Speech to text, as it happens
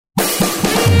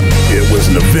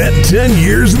was an event 10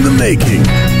 years in the making.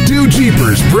 Two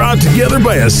Jeepers brought together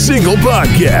by a single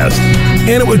podcast.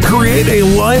 And it would create a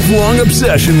lifelong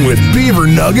obsession with beaver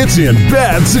nuggets and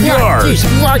bad cigars.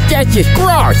 That's just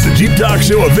gross. The Jeep Talk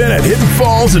Show event at Hidden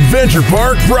Falls Adventure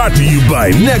Park, brought to you by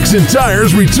Nexen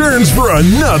Tires, returns for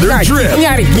another trip.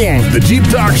 Not again. The Jeep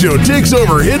Talk Show takes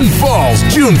over Hidden Falls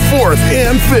June 4th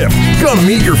and 5th. Come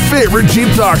meet your favorite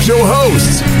Jeep Talk Show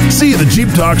hosts. See the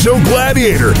Jeep Talk Show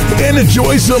Gladiator and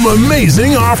enjoy some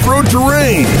amazing off-road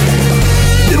terrain.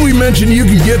 Did we mention you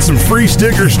can get some free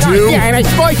stickers too? Yeah, and I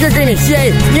suppose you're going to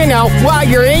say, while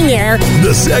you're in there.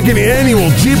 The second annual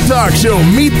Jeep Talk Show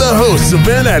Meet the Hosts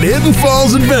event at Hidden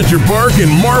Falls Adventure Park in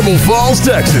Marble Falls,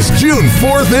 Texas, June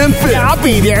 4th and 5th. Yeah, I'll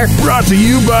be there. Brought to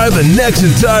you by the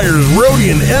Nexen Tires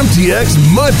Rodian MTX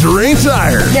Mud Terrain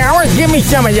Tire. Yeah, give me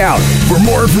some of those. For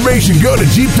more information, go to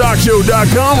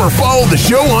JeepTalkShow.com or follow the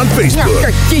show on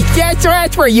Facebook.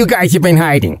 That's where you guys have been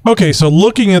hiding. Okay, so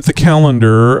looking at the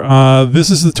calendar, this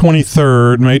is the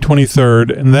 23rd, May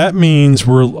 23rd, and that means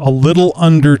we're a little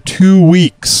under 2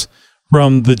 weeks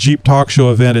from the Jeep Talk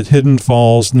Show event at Hidden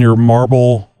Falls near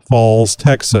Marble Falls,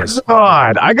 Texas.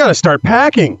 God, I got to start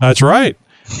packing. That's right.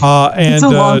 And it's a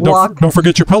long walk. Don't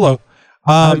forget your pillow.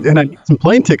 And I need some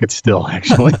plane tickets still,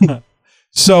 actually.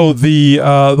 So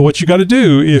what you got to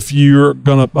do if you're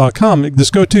going to come,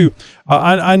 just go to,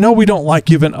 I know we don't like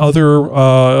giving other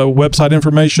website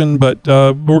information, but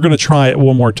we're going to try it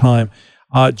one more time.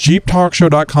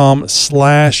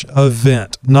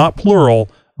 JeepTalkShow.com/event, not plural,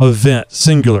 event,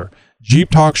 singular.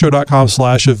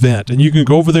 JeepTalkShow.com/event. And you can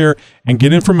go over there and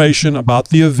get information about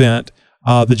the event,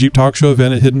 the Jeep Talk Show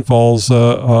event at Hidden Falls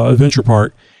Adventure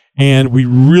Park. And we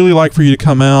really like for you to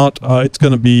come out. It's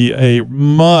going to be a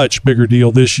much bigger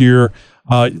deal this year.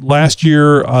 Last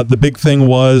year, the big thing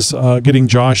was getting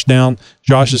Josh down.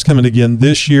 Josh is coming again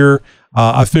this year.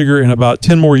 I figure in about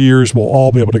 10 more years, we'll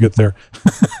all be able to get there.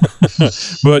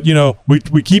 But,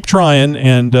 we keep trying,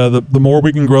 and the more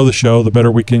we can grow the show, the better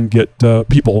we can get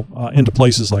people into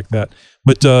places like that.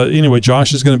 But anyway,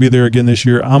 Josh is going to be there again this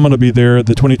year. I'm going to be there.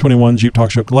 The 2021 Jeep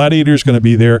Talk Show Gladiator is going to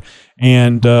be there.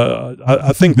 And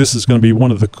I think this is going to be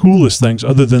one of the coolest things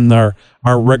other than our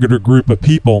regular group of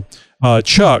people.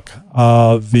 Chuck,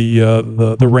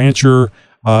 the rancher,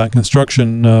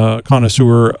 construction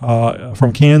connoisseur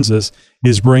from Kansas,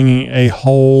 is bringing a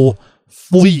whole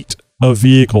fleet of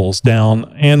vehicles down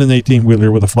and an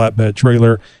 18-wheeler with a flatbed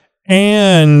trailer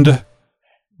and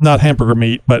not hamburger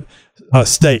meat, but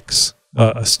steaks,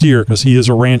 a steer, because he is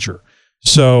a rancher.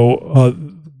 So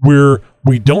we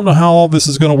don't know how all this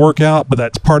is going to work out, but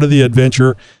that's part of the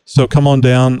adventure. So come on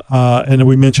down. And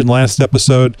we mentioned last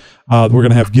episode, we're going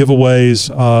to have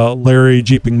giveaways. Larry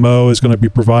Jeeping Mo is going to be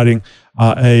providing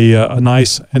a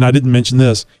nice, and I didn't mention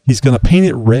this, he's going to paint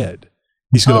it red.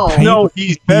 He's going to paint. No,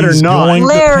 he's better he's not. Going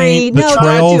Larry, to paint the no,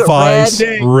 Trail don't do it Vice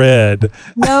red.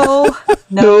 No.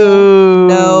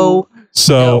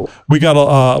 So we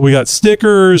got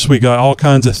stickers, we got all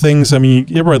kinds of things. I mean,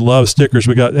 everybody loves stickers.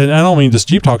 We got, and I don't mean just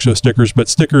Jeep Talk Show stickers, but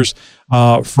stickers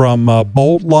from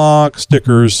Bolt Lock,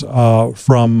 stickers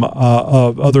from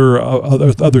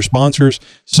other sponsors.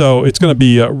 So it's going to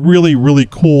be really, really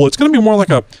cool. It's going to be more like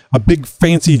a big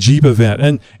fancy Jeep event,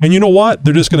 and you know what?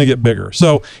 They're just going to get bigger.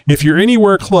 So if you're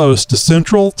anywhere close to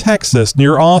Central Texas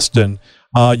near Austin,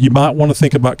 you might want to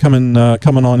think about coming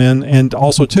on in. And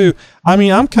also too, I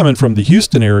mean, I'm coming from the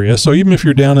Houston area, so even if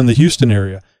you're down in the Houston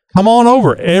area, come on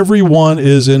over. Everyone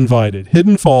is invited.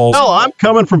 Hidden Falls. No, I'm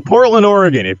coming from Portland,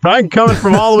 Oregon. If I'm coming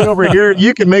from all the way over here,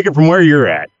 you can make it from where you're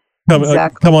at.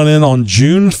 Come on in on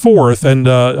June 4th, and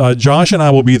Josh and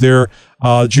I will be there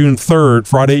June 3rd,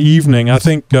 Friday evening. I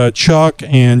think Chuck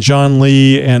and John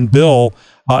Lee and Bill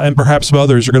and perhaps some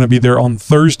others are going to be there on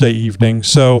Thursday evening.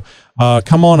 So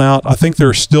come on out. I think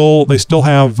they still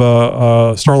have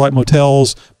Starlight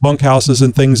Motels, bunkhouses,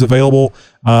 and things available.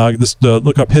 Just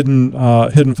look up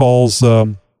Hidden Falls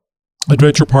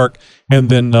Adventure Park, and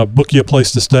then book you a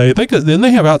place to stay. Then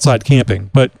they have outside camping,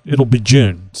 but it'll be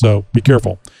June, so be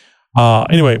careful.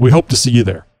 Anyway, we hope to see you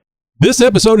there. This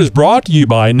episode is brought to you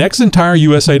by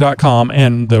NexenTireUSA.com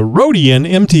and the Rodian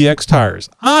MTX tires.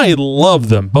 I love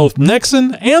them, both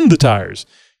Nexen and the tires.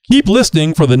 Keep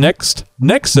listening for the next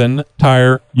Nexen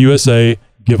Tire USA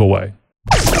giveaway.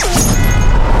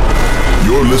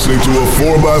 You're listening to a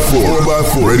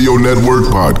 4x4 Radio Network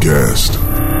podcast.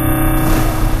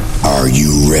 Are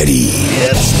you ready?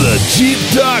 It's the Jeep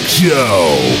Talk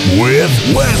Show with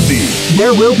Wendy.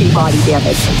 There will be body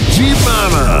damage. Jeep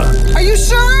Mama. Are you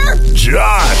sure?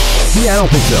 Josh. Yeah, I don't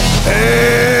think so.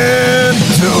 And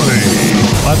Tony.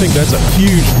 I think that's a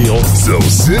huge deal. So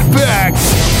sit back,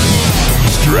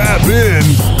 strap in,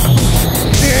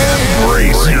 and bring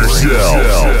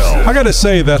Bombshell. I got to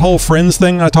say, that whole friends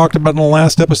thing I talked about in the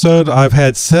last episode, I've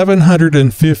had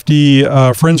 750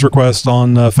 friends requests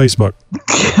on Facebook.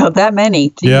 That many.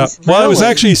 Jeez. Yeah. Well, it was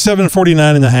actually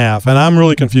 749 and a half, and I'm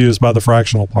really confused by the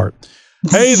fractional part.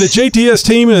 Hey, the JTS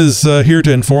team is here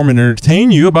to inform and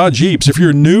entertain you about Jeeps. If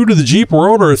you're new to the Jeep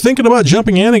world or thinking about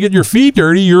jumping in and get your feet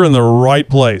dirty, you're in the right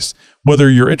place.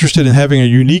 Whether you're interested in having a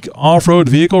unique off-road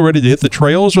vehicle ready to hit the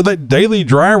trails or that daily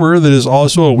driver that is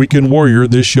also a weekend warrior,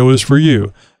 this show is for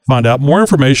you. Find out more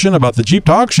information about the Jeep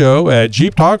Talk Show at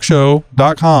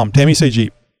jeeptalkshow.com. Tammy, say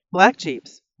Jeep. Black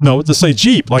Jeeps. No, just say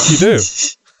Jeep like you do.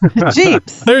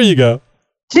 Jeeps. There you go.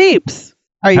 Jeeps.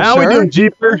 Are you How sure? we doing,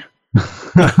 Jeeper?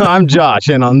 I'm Josh,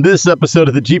 and on this episode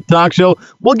of the Jeep Talk Show,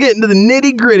 we'll get into the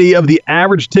nitty-gritty of the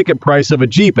average ticket price of a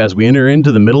Jeep as we enter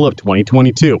into the middle of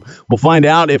 2022. We'll find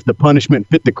out if the punishment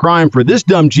fit the crime for this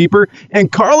dumb Jeeper,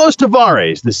 and Carlos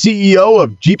Tavares, the CEO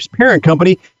of Jeep's parent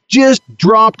company, just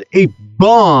dropped a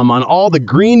bomb on all the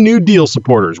Green New Deal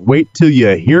supporters. Wait till you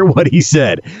hear what he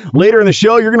said. Later in the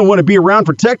show, you're going to want to be around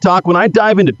for Tech Talk when I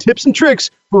dive into tips and tricks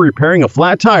for repairing a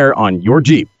flat tire on your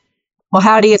Jeep. Well,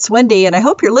 howdy, it's Wendy, and I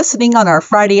hope you're listening on our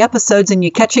Friday episodes and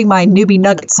you're catching my newbie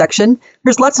nugget section.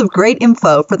 There's lots of great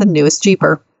info for the newest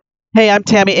Jeeper. Hey, I'm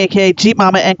Tammy, aka Jeep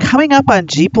Mama, and coming up on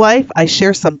Jeep Life, I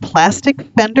share some plastic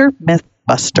fender myth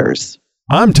busters.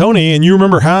 I'm Tony, and you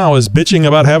remember how I was bitching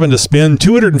about having to spend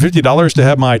 $250 to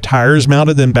have my tires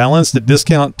mounted and balanced at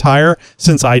Discount Tire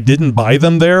since I didn't buy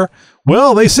them there?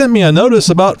 Well, they sent me a notice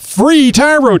about free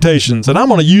tire rotations, and I'm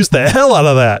going to use the hell out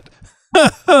of that.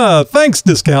 Thanks,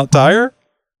 Discount Tire.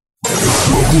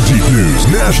 Local Jeep news,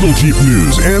 national Jeep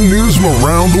news, and news from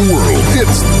around the world.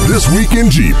 It's This Week in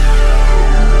Jeep.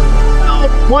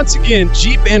 Once again,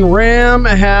 Jeep and Ram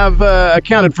have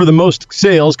accounted for the most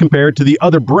sales compared to the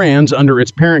other brands under its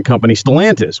parent company,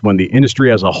 Stellantis. When the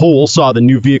industry as a whole saw the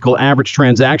new vehicle average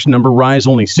transaction number rise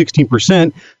only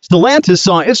 16%, Stellantis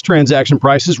saw its transaction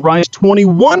prices rise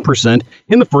 21%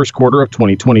 in the first quarter of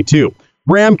 2022.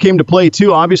 Ram came to play,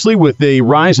 too, obviously, with a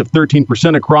rise of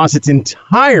 13% across its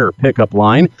entire pickup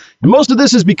line. And most of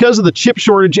this is because of the chip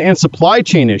shortage and supply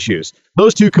chain issues.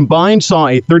 Those two combined saw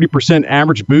a 30%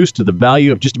 average boost to the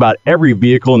value of just about every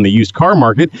vehicle in the used car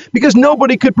market because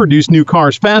nobody could produce new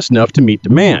cars fast enough to meet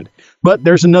demand. But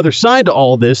there's another side to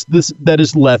all this that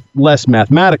is less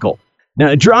mathematical. Now,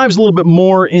 it drives a little bit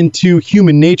more into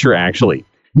human nature, actually.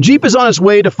 Jeep is on its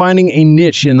way to finding a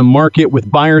niche in the market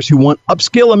with buyers who want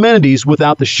upscale amenities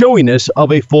without the showiness of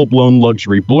a full-blown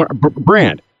luxury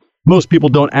brand. Most people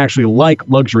don't actually like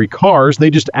luxury cars, they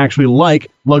just actually like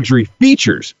luxury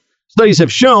features. Studies have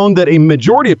shown that a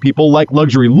majority of people like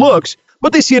luxury looks,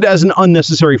 but they see it as an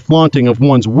unnecessary flaunting of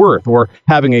one's worth or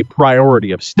having a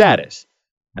priority of status.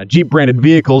 Now, Jeep-branded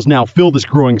vehicles now fill this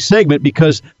growing segment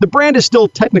because the brand is still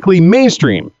technically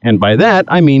mainstream, and by that,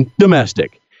 I mean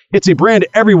domestic. It's a brand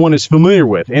everyone is familiar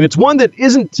with, and it's one that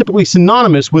isn't typically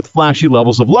synonymous with flashy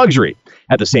levels of luxury.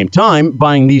 At the same time,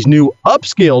 buying these new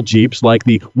upscale Jeeps like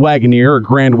the Wagoneer or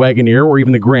Grand Wagoneer or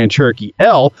even the Grand Cherokee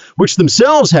L, which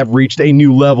themselves have reached a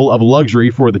new level of luxury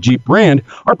for the Jeep brand,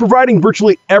 are providing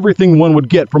virtually everything one would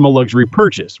get from a luxury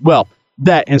purchase. Well,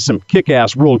 that and some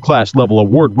kick-ass world-class level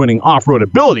award-winning off-road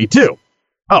ability, too.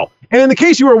 Oh, and in the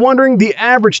case you were wondering, the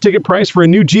average ticket price for a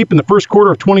new Jeep in the first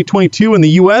quarter of 2022 in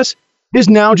the U.S. is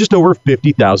now just over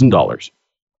 $50,000.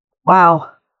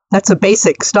 Wow. That's a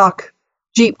basic stock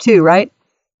Jeep too, right?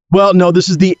 Well, no, this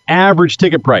is the average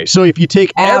ticket price. So if you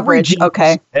take every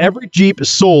Jeep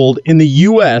sold in the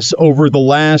U.S. over the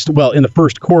in the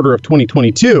first quarter of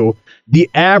 2022, the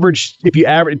average, if you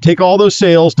take all those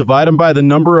sales, divide them by the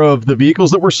number of the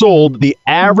vehicles that were sold, the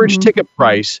average ticket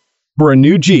price for a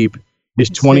new Jeep is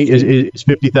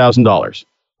 $50,000.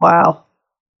 Wow.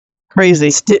 Crazy.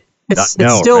 It's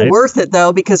still worth it,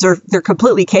 though, because they're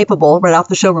completely capable right off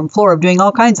the showroom floor of doing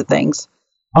all kinds of things.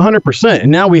 100%.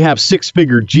 And now we have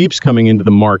six-figure Jeeps coming into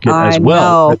the market as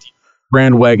well.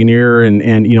 Grand Wagoneer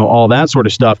and all that sort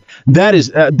of stuff. That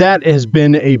has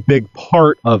been a big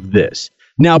part of this.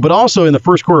 Now, but also in the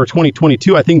first quarter of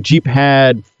 2022, I think Jeep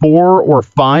had 4 or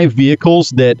 5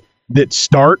 vehicles that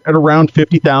start at around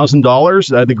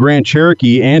 $50,000. The Grand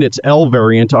Cherokee and its L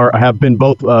variant have been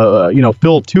both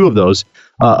filled 2 of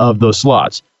those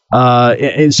slots.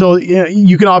 And so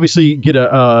you can obviously get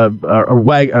a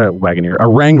Wagoneer, a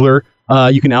Wrangler.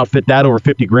 You can outfit that over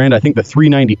 $50,000. I think the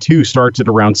 392 starts at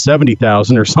around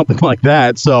 $70,000 or something like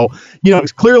that. So,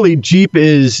 clearly Jeep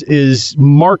is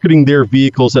marketing their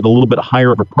vehicles at a little bit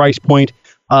higher of a price point.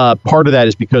 Part of that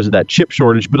is because of that chip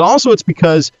shortage, but also it's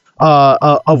because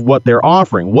of what they're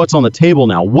offering, what's on the table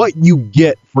now, what you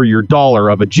get for your dollar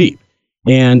of a Jeep.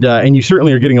 And you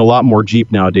certainly are getting a lot more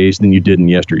Jeep nowadays than you did in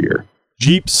yesteryear.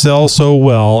 Jeep sell so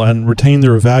well and retain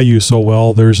their value so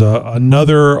well, there's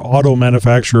another auto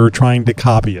manufacturer trying to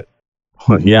copy it.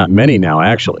 Yeah, many now,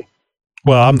 actually.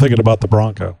 Well, I'm thinking about the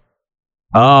Bronco.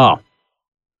 Oh.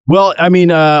 Well, I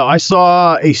mean, I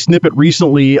saw a snippet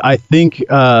recently. I think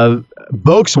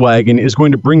Volkswagen is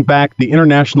going to bring back the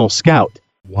International Scout.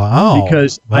 Wow.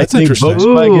 Because that's I think interesting.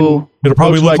 Volkswagen... It'll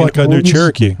probably look like a new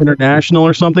Cherokee. International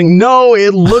or something. No,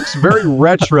 it looks very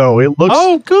retro. It looks...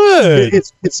 Oh, good.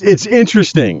 It's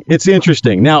interesting. It's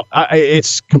interesting. Now,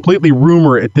 it's completely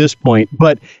rumor at this point,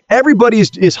 but everybody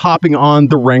is hopping on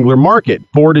the Wrangler market.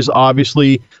 Ford is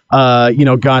obviously,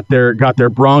 got their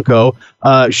Bronco.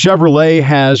 Chevrolet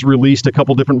has released a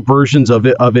couple different versions of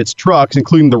its trucks,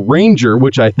 including the Ranger,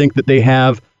 which I think that they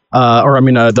have,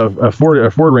 the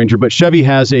Ford Ranger. But Chevy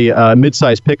has a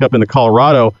mid-size pickup in the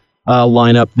Colorado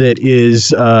lineup that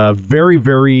is very,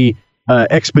 very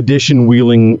expedition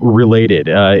wheeling related.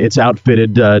 It's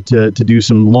outfitted to do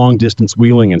some long distance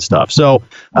wheeling and stuff. So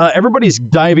everybody's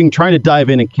trying to dive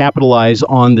in and capitalize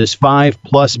on this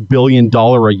 $5+ billion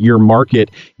a year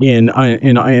market.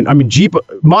 Jeep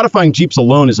modifying Jeeps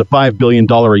alone is a $5 billion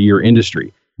a year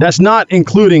industry. That's not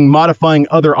including modifying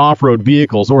other off-road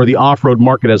vehicles or the off-road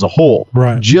market as a whole.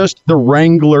 Right. Just the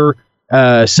Wrangler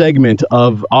segment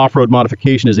of off-road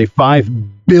modification is a $5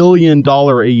 billion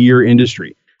a year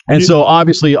industry. And so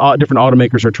obviously different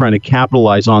automakers are trying to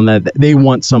capitalize on that. They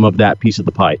want some of that piece of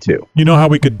the pie too. You know how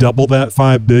we could double that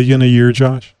 $5 billion a year,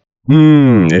 Josh?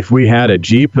 If we had a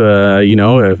Jeep,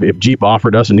 if Jeep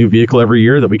offered us a new vehicle every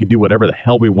year that we could do whatever the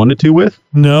hell we wanted to with.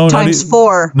 No, times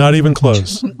 4. Not even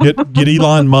close. Get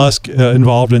Elon Musk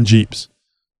involved in Jeeps.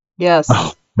 Yes.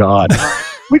 Oh God.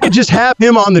 We could just have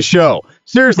him on the show.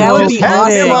 Seriously, just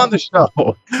have him on the show.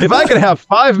 If I could have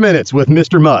 5 minutes with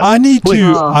Mr. Musk. I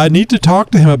need to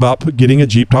talk to him about getting a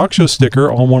Jeep Talk Show sticker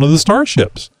on one of the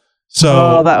Starships.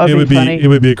 So that would be funny. It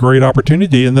would be a great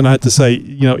opportunity. And then I had to say,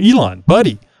 Elon,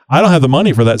 buddy, I don't have the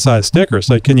money for that size sticker.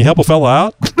 So can you help a fella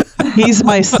out? He's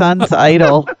my son's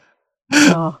idol.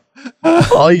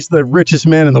 Well, he's the richest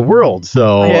man in the world.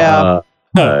 So yeah.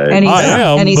 And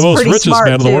he's the most pretty richest smart,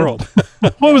 man in the world.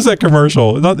 What was that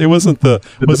commercial? It wasn't the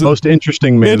most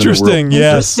interesting man in the world.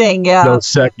 Yes. Interesting, yeah.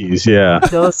 Dos Equis, yeah.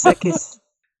 Dos Equis.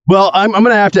 Well, I'm going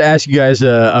to have to ask you guys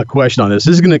a question on this.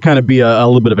 This is going to kind of be a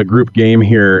little bit of a group game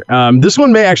here. This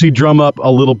one may actually drum up a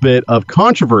little bit of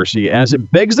controversy as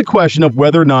it begs the question of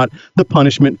whether or not the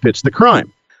punishment fits the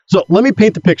crime. So let me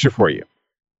paint the picture for you.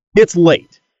 It's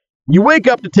late. You wake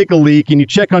up to take a leak and you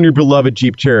check on your beloved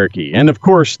Jeep Cherokee. And of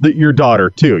course, your daughter,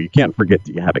 too. You can't forget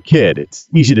that you have a kid. It's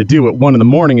easy to do at 1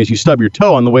 a.m. as you stub your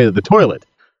toe on the way to the toilet.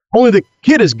 Only the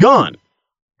kid is gone.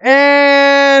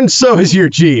 And so is your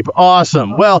Jeep.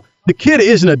 Awesome. Well, the kid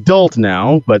is an adult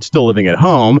now, but still living at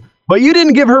home. But you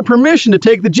didn't give her permission to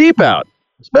take the Jeep out,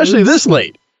 especially this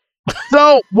late.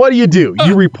 So what do?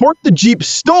 You report the Jeep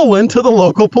stolen to the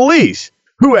local police,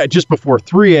 who at just before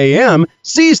 3 a.m.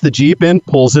 sees the Jeep and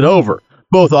pulls it over.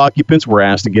 Both occupants were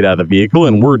asked to get out of the vehicle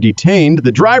and were detained.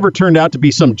 The driver turned out to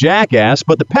be some jackass,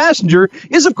 but the passenger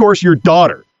is, of course, your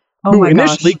daughter, who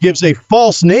initially gives a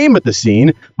false name at the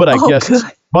scene, but I guess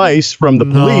advice from the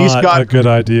police got a good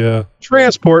idea.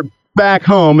 Transport back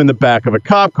home in the back of a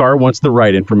cop car once the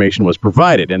right information was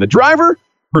provided. And the driver,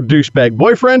 her douchebag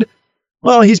boyfriend,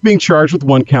 well, he's being charged with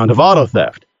 1 count of auto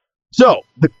theft. So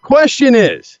the question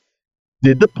is,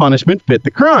 did the punishment fit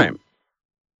the crime?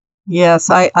 Yes,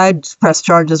 I'd press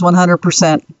charges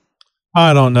 100%.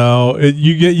 I don't know.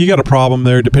 You got a problem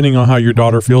there, depending on how your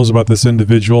daughter feels about this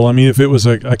individual. I mean, if it was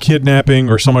a kidnapping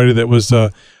or somebody that was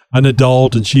an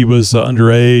adult and she was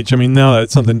underage, I mean, now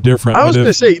that's something different. I was going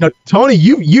to say, Tony,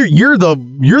 you're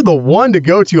the one to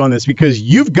go to on this because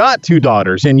you've got 2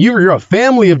 daughters and you're a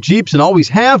family of Jeeps and always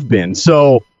have been.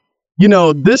 So,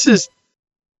 this is.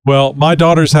 Well, my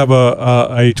daughters have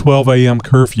a 12 a.m.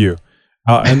 curfew,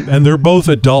 and they're both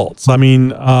adults. I mean,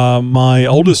 my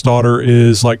oldest daughter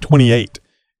is like 28,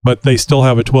 but they still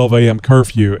have a 12 a.m.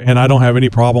 curfew, and I don't have any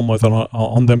problem with it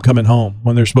on them coming home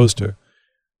when they're supposed to.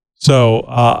 So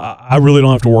I really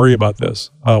don't have to worry about this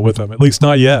with them, at least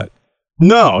not yet.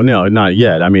 No, not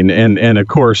yet. I mean, and of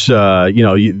course,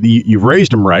 you've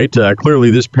raised them right.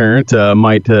 Clearly, this parent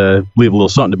might leave a little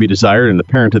something to be desired in the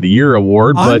Parent of the Year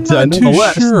award. I'm not too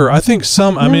sure. I think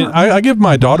I mean, I give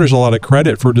my daughters a lot of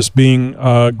credit for just being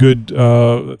good,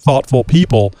 thoughtful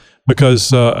people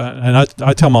because, and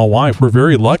I tell my wife, we're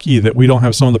very lucky that we don't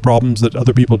have some of the problems that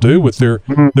other people do with their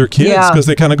kids because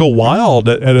they kind of go wild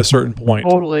at a certain point.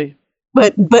 Totally.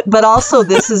 But also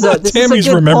this is a Tammy's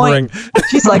good remembering. point.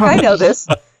 She's like, I know this.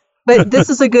 But this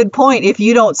is a good point. If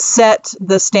you don't set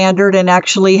the standard and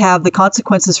actually have the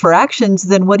consequences for actions,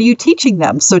 then what are you teaching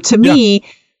them? So to me,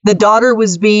 the daughter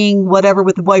was being whatever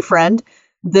with the boyfriend.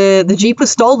 The Jeep was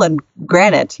stolen.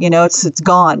 Granted, it's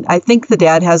gone. I think the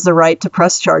dad has the right to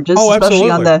press charges,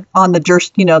 especially on the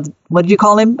what did you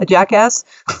call him? A jackass?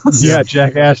 Yeah,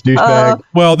 jackass, douchebag.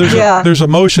 Well, there's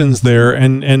emotions there,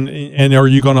 and are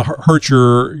you going to hurt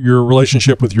your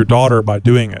relationship with your daughter by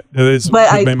doing it? It's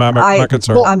my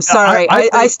concern. Well, I'm sorry.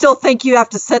 I still think you have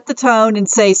to set the tone and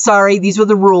say, sorry, these were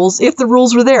the rules. If the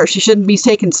rules were there, she shouldn't be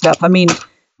taking stuff. I mean,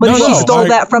 but she stole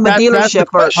that from a dealership. That's the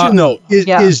question, though.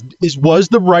 Was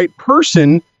the right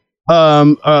person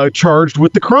charged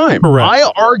with the crime? Correct.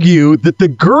 I argue that the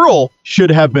girl should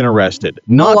have been arrested.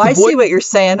 Not the boy. See what you're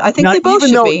saying. I think they both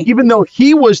should be. Even though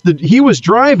he was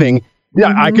driving,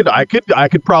 I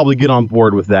could probably get on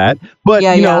board with that. But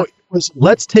it was,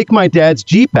 let's take my dad's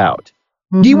Jeep out.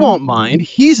 Mm-hmm. He won't mind.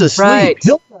 He's asleep. Right.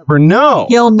 He'll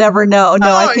never know.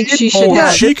 No, I think she should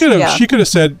have. She could have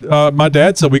said, my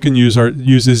dad said we can use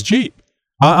his Jeep.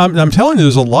 I'm telling you,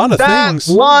 there's a lot of things.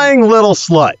 Lying little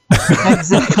slut.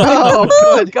 Exactly.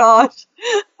 Oh, gosh.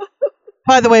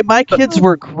 By the way, my kids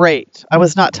were great. I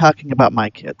was not talking about my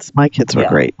kids. My kids were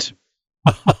great.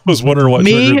 I was wondering what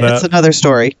triggered that. It's another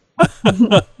story.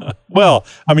 Well,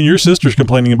 I mean, your sister's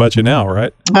complaining about you now,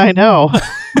 right? I know.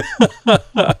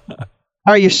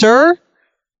 Are you sure?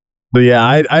 But yeah,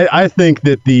 I think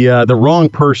that the wrong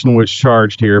person was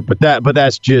charged here, but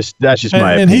that's just my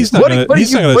opinion. And he's not going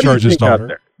to charge his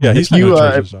daughter. Yeah, he's not going to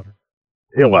charge his daughter.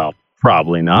 Yeah, well,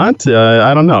 probably not.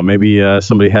 I don't know. Maybe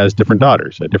somebody has different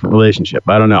daughters, a different relationship.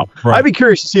 I don't know. Right. I'd be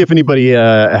curious to see if anybody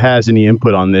has any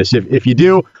input on this. If you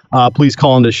do, please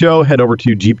call in the show. Head over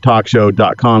to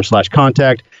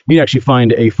jeeptalkshow.com/contact. You can actually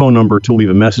find a phone number to leave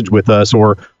a message with us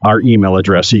or our email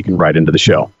address so you can write into the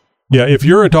show. Yeah, if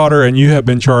you're a daughter and you have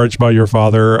been charged by your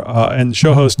father, and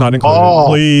show host not included,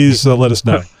 please let us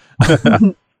know.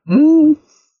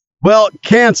 Well,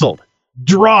 canceled,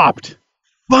 dropped,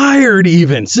 fired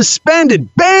even, suspended,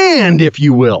 banned, if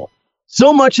you will.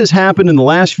 So much has happened in the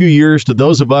last few years to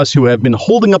those of us who have been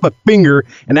holding up a finger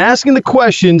and asking the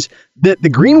questions that the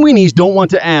green weenies don't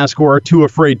want to ask or are too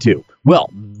afraid to. Well,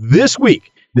 this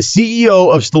week, the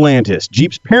CEO of Stellantis,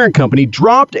 Jeep's parent company,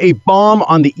 dropped a bomb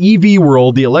on the EV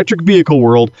world, the electric vehicle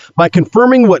world, by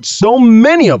confirming what so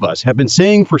many of us have been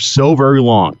saying for so very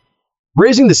long.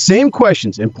 Raising the same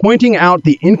questions and pointing out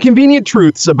the inconvenient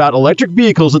truths about electric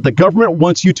vehicles that the government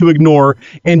wants you to ignore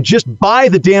and just buy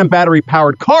the damn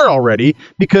battery-powered car already,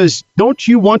 because don't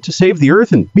you want to save the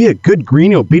earth and be a good,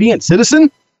 green, obedient citizen?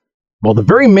 Well, the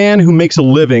very man who makes a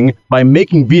living by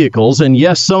making vehicles, and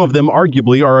yes, some of them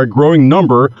arguably are a growing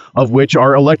number of which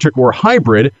are electric or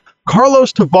hybrid,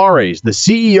 Carlos Tavares, the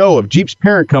CEO of Jeep's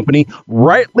parent company,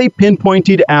 rightly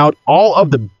pinpointed out all of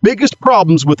the biggest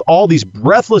problems with all these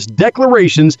breathless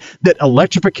declarations that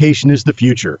electrification is the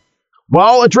future.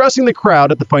 While addressing the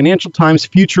crowd at the Financial Times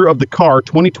Future of the Car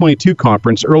 2022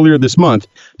 conference earlier this month,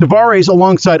 Tavares,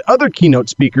 alongside other keynote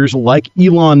speakers like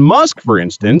Elon Musk, for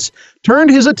instance, turned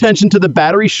his attention to the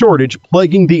battery shortage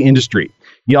plaguing the industry.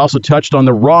 He also touched on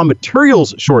the raw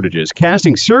materials shortages,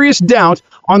 casting serious doubt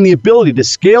on the ability to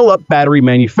scale up battery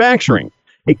manufacturing,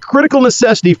 a critical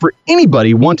necessity for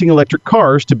anybody wanting electric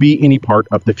cars to be any part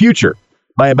of the future.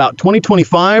 By about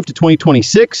 2025 to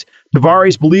 2026,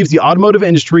 Tavares believes the automotive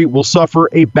industry will suffer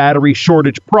a battery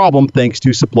shortage problem thanks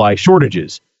to supply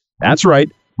shortages. That's right,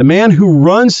 the man who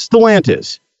runs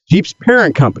Stellantis, Jeep's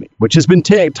parent company, which has been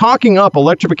talking up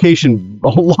electrification a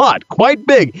lot, quite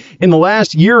big in the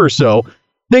last year or so,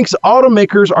 thinks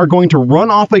automakers are going to run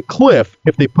off a cliff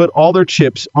if they put all their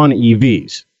chips on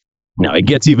EVs. Now, it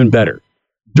gets even better.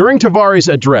 During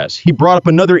Tavares' address, he brought up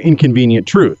another inconvenient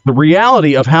truth, the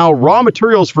reality of how raw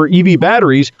materials for EV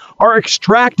batteries are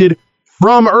extracted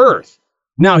from Earth.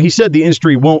 Now, he said the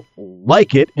industry won't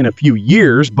like it in a few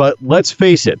years, but let's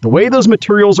face it, the way those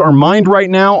materials are mined right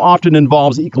now often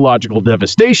involves ecological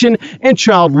devastation and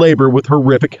child labor with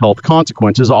horrific health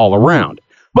consequences all around.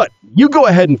 But you go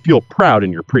ahead and feel proud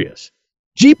in your Prius.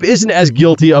 Jeep isn't as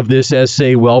guilty of this as,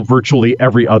 say, virtually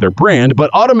every other brand,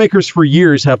 but automakers for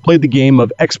years have played the game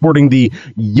of exporting the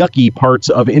yucky parts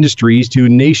of industries to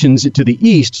nations to the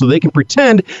east so they can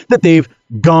pretend that they've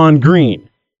gone green.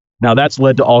 Now, that's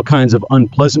led to all kinds of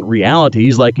unpleasant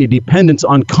realities, like a dependence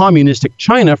on communistic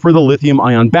China for the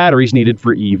lithium-ion batteries needed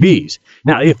for EVs.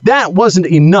 Now, if that wasn't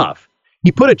enough,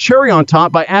 he put a cherry on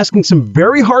top by asking some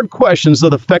very hard questions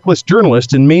of the feckless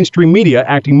journalists in mainstream media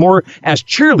acting more as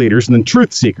cheerleaders than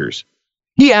truth seekers.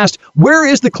 He asked, where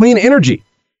is the clean energy?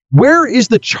 Where is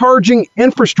the charging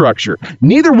infrastructure?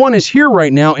 Neither one is here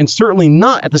right now, and certainly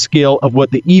not at the scale of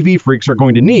what the EV freaks are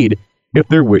going to need if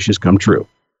their wishes come true.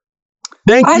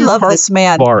 Thank you. I love this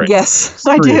man. Barrett. Yes,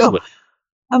 Seriously. I do.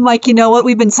 I'm like, you know what?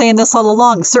 We've been saying this all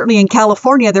along. Certainly in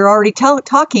California, they're already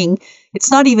talking.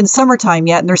 It's not even summertime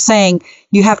yet, and they're saying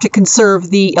you have to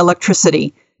conserve the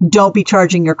electricity. Don't be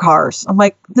charging your cars. I'm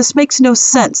like, this makes no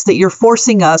sense that you're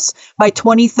forcing us by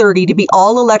 2030 to be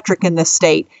all electric in this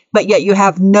state, but yet you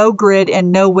have no grid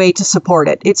and no way to support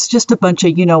it. It's just a bunch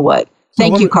of you know what.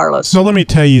 Thank you, Carlos. So let me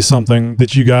tell you something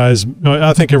that you guys,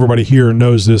 I think everybody here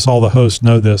knows this. All the hosts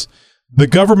know this. The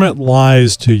government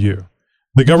lies to you.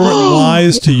 The government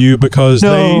lies to you because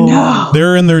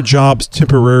they're in their jobs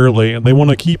temporarily, and they want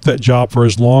to keep that job for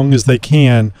as long as they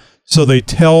can. So they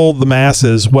tell the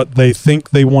masses what they think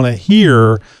they want to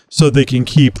hear so they can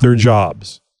keep their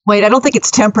jobs. Wait, I don't think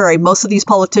it's temporary. Most of these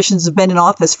politicians have been in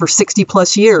office for 60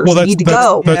 plus years. Well, they need to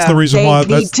go. That's the reason why.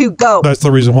 They need to go. That's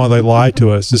the reason why they lie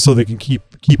to us, is so they can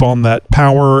keep on that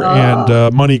power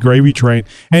and money gravy train.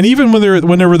 And even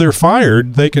whenever they're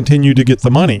fired, they continue to get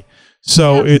the money.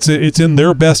 So it's in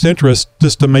their best interest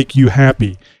just to make you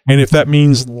happy. And if that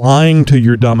means lying to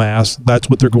your dumbass, that's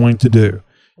what they're going to do.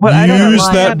 Use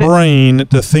that brain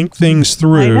to think things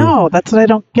through. I know. That's what I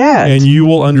don't get. And you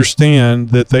will understand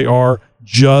that they are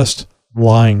just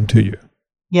lying to you.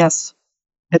 Yes.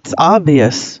 It's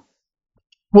obvious.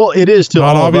 Well, it is to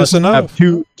Not all obvious of us enough. have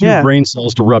two brain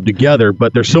cells to rub together,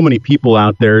 but there's so many people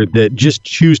out there that just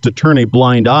choose to turn a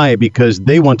blind eye because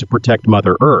they want to protect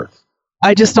Mother Earth.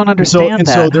 I just don't understand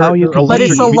how you can. But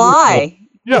it's a lie.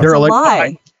 Yeah, it's a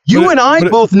lie. You and I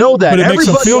both know that. But it makes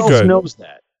them Everybody feel else good. knows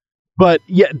that. But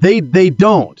yeah, they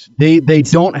don't. They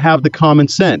don't have the common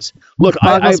sense. Look,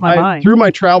 I through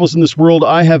my travels in this world,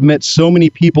 I have met so many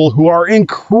people who are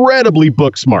incredibly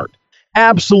book smart,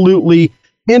 absolutely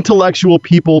intellectual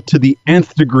people to the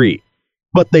nth degree,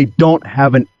 but they don't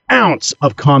have an ounce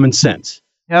of common sense.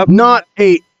 Yep. Not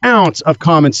an ounce of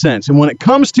common sense. And when it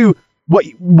comes to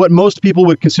what most people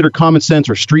would consider common sense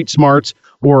or street smarts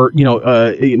or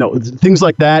things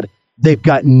like that, they've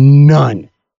got none.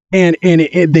 And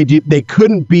they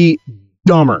couldn't be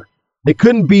dumber. They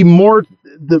couldn't be more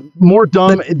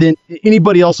dumb than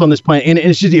anybody else on this planet. And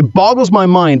it boggles my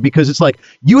mind because it's like,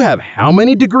 you have how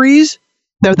many degrees?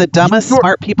 They're the dumbest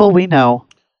smart people we know.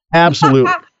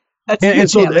 Absolutely.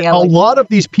 And so Tammy, a lot of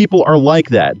these people are like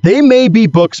that. They may be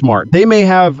book smart. They may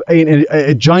have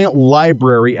a giant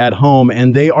library at home,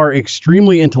 and they are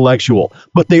extremely intellectual.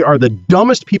 But they are the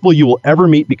dumbest people you will ever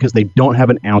meet because they don't have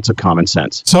an ounce of common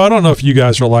sense. So I don't know if you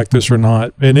guys are like this or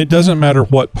not, and it doesn't matter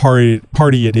what party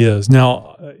it is.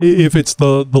 Now, if it's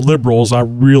the liberals, I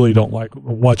really don't like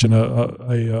watching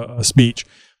a speech.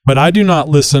 But I do not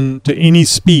listen to any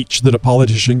speech that a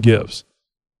politician gives.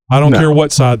 I don't care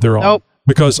what side they're on. Nope.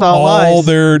 Because all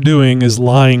they're doing is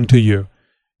lying to you.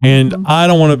 And I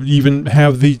don't want to even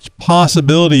have the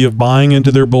possibility of buying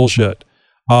into their bullshit.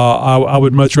 I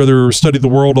would much rather study the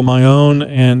world on my own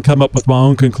and come up with my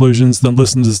own conclusions than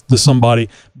listen to somebody.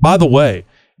 By the way,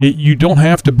 you don't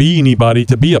have to be anybody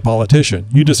to be a politician.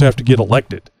 You just have to get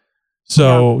elected.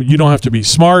 So you don't have to be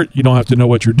smart. You don't have to know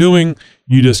what you're doing.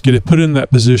 You just get put in that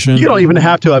position. You don't even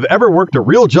have to have ever worked a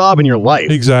real job in your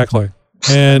life. Exactly.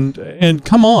 And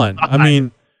come on. I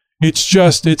mean, it's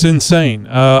insane.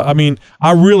 I mean,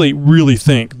 I really, really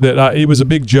think that it was a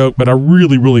big joke, but I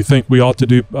really, really think we ought to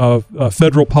do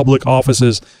federal public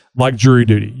offices like jury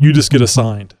duty. You just get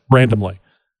assigned randomly.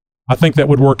 I think that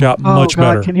would work out much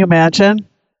better. Can you imagine?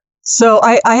 So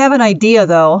I have an idea,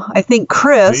 though. I think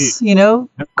Chris,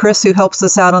 Chris, who helps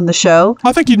us out on the show.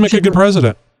 I think he'd make a good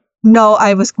president. No,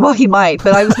 he might,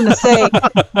 but I was going to say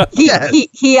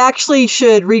he actually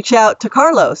should reach out to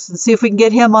Carlos and see if we can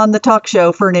get him on the talk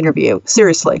show for an interview.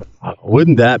 Seriously.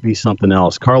 Wouldn't that be something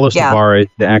else? Carlos Tavares,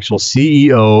 the actual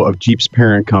CEO of Jeep's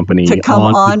parent company, to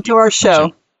come on to our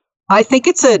show. I think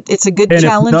it's a good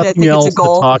challenge. I think it's a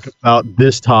goal. To talk about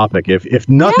this topic. If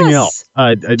nothing else,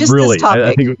 I think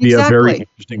it would be a very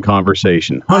interesting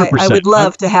conversation. 100%. I would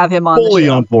love to have him on the show. Fully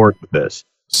on board with this.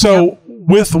 So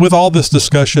with all this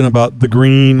discussion about the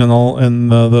green and all and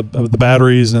the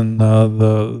batteries and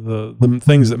the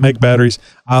things that make batteries,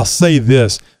 I'll say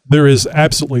this: there is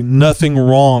absolutely nothing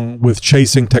wrong with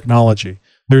chasing technology.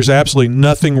 There's absolutely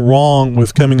nothing wrong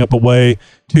with coming up a way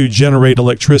to generate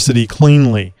electricity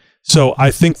cleanly. So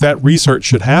I think that research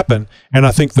should happen, and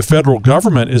I think the federal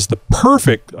government is the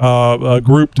perfect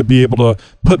group to be able to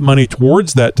put money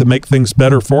towards that to make things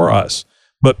better for us.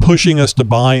 But pushing us to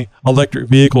buy electric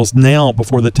vehicles now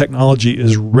before the technology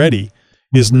is ready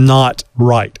is not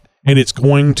right. And it's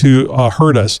going to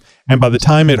hurt us. And by the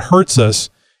time it hurts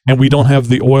us, and we don't have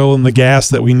the oil and the gas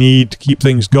that we need to keep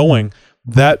things going,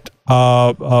 that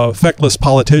feckless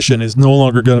politician is no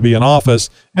longer going to be in office,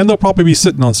 and they'll probably be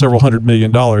sitting on several $100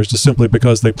 million just simply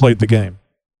because they played the game.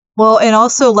 Well, and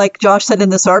also, like Josh said in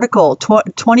this article,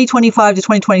 2025 to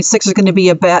 2026 is going to be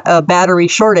a battery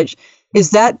shortage.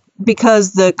 Is that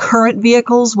because the current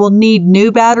vehicles will need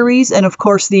new batteries, and of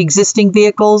course the existing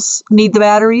vehicles need the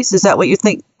batteries? Is that what you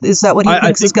think? Is that what he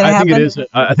thinks is going to happen?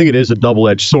 I think it is a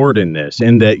double-edged sword in this,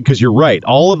 in that, because you're right,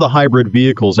 all of the hybrid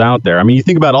vehicles out there. I mean, you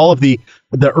think about all of the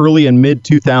early and mid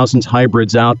 2000s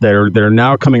hybrids out there that are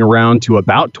now coming around to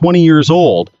about 20 years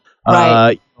old.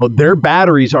 Right. Their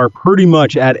batteries are pretty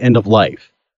much at end of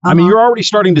life. I mean, you're already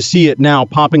starting to see it now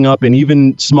popping up in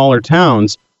even smaller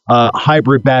towns.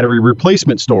 Hybrid battery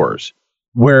replacement stores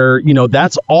where,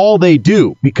 that's all they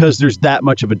do because there's that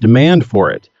much of a demand for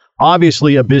it.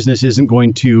 Obviously, a business isn't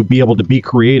going to be able to be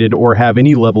created or have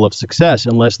any level of success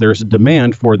unless there's a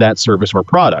demand for that service or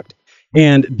product.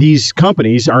 And these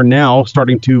companies are now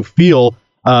starting to feel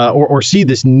or see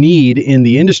this need in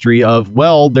the industry of,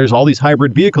 well, there's all these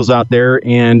hybrid vehicles out there,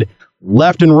 and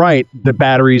left and right, the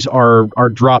batteries are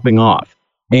dropping off.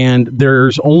 And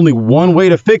there's only one way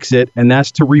to fix it, and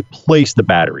that's to replace the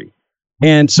battery.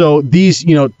 And so these,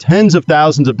 tens of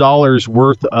thousands of dollars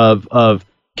worth of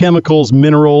chemicals,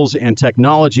 minerals, and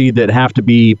technology that have to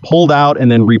be pulled out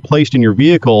and then replaced in your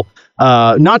vehicle,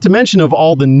 not to mention of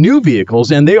all the new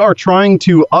vehicles. And they are trying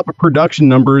to up production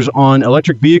numbers on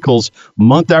electric vehicles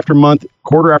month after month,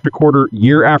 quarter after quarter,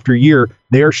 year after year.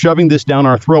 They are shoving this down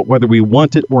our throat, whether we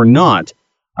want it or not.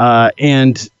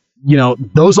 And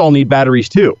those all need batteries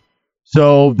too.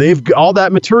 So they've all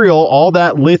that material, all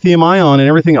that lithium ion and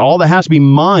everything, all that has to be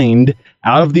mined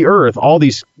out of the earth, all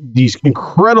these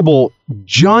incredible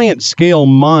giant scale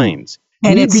mines.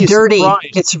 And it's dirty.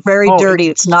 It's very dirty.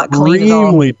 It's not clean at all.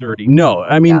 Extremely dirty. No,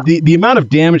 I mean, the amount of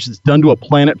damage that's done to a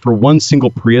planet for one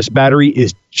single Prius battery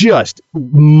is just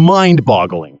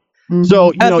mind-boggling. Mm-hmm.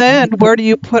 So, then where do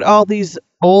you put all these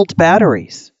old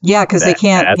batteries? Yeah, because they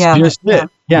can't. That's just it.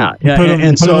 Yeah. Put them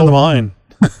in the mine.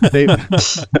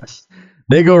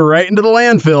 They go right into the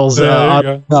landfills.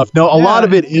 No, a lot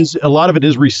of it is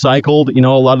recycled. A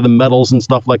lot of the metals and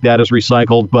stuff like that is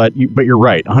recycled. But you're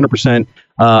right, 100%.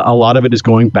 A lot of it is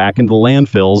going back into the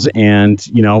landfills, and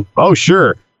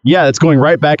it's going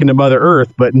right back into Mother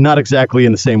Earth, but not exactly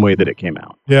in the same way that it came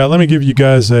out. Yeah, let me give you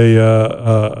guys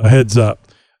a heads up.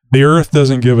 The Earth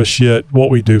doesn't give a shit what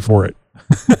we do for it.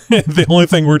 The only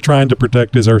thing we're trying to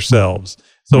protect is ourselves.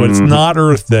 So it's not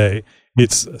Earth Day;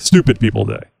 it's Stupid People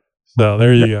Day. So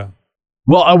there you go.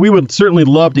 Well, we would certainly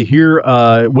love to hear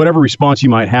whatever response you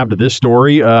might have to this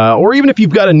story, or even if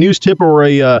you've got a news tip or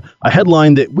a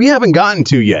headline that we haven't gotten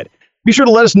to yet. Be sure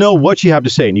to let us know what you have to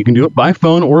say, and you can do it by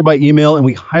phone or by email, and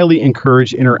we highly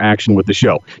encourage interaction with the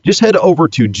show. Just head over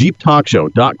to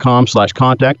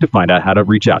jeeptalkshow.com/contact to find out how to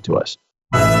reach out to us.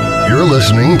 You're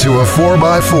listening to a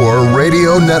 4x4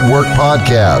 Radio Network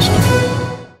podcast.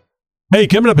 Hey,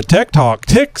 coming up at Tech Talk,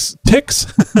 ticks,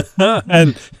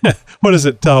 and what is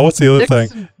it? What's the other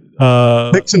thing?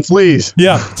 Ticks and fleas.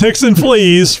 Yeah, ticks and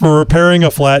fleas for repairing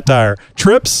a flat tire.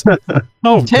 Trips?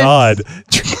 Oh, tips. God.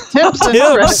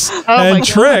 Tips and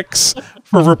tricks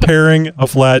for repairing a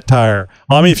flat tire.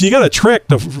 Well, I mean, if you got a trick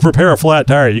to repair a flat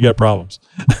tire, you got problems.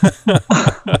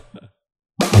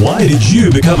 Why did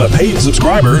you become a paid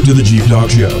subscriber to the Jeep Talk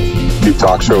Show? Jeep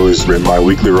Talk Show is in my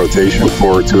weekly rotation. Look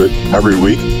forward to it every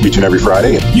week, each and every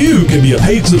Friday. You can be a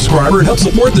paid subscriber and help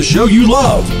support the show you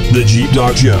love, the Jeep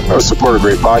Talk Show. I support a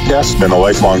great podcast. Been a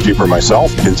lifelong Jeeper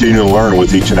myself. Continue to learn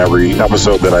with each and every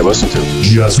episode that I listen to.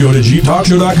 Just go to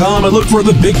JeepTalkShow.com and look for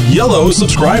the big yellow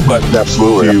subscribe button.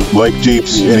 Absolutely. If you like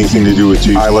Jeeps, anything to do with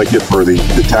Jeeps, I like it for the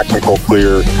technical,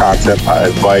 clear content,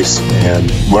 advice,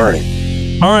 and learning.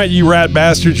 All right, you rat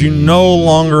bastards, you no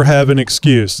longer have an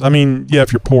excuse. I mean, yeah,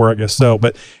 if you're poor, I guess so,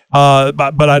 but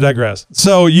I digress.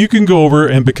 So you can go over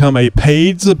and become a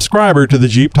paid subscriber to the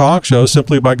Jeep Talk Show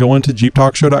simply by going to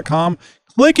JeepTalkShow.com,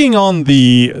 clicking on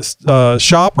the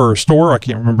shop or store, I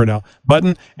can't remember now,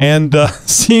 button, and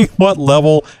seeing what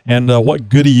level and what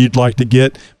goodie you'd like to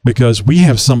get, because we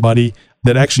have somebody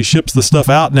that actually ships the stuff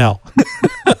out now.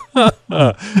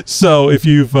 So if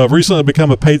you've recently become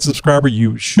a paid subscriber,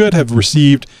 you should have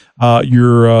received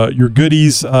your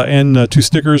goodies and 2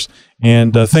 stickers.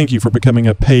 And thank you for becoming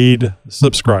a paid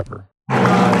subscriber.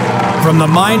 From the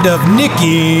mind of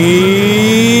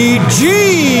Nikki G.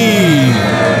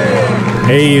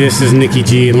 Hey, this is Nikki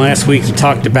G. And last week you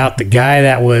talked about the guy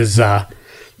that was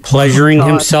pleasuring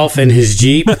himself in his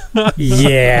Jeep.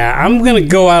 Yeah, I'm going to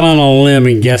go out on a limb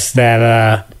and guess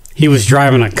that he was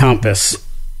driving a Compass.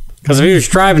 Because if he was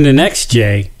driving an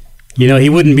XJ, You know, he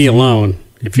wouldn't be alone,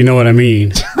 if you know what I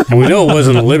mean. And we know it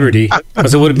wasn't a Liberty,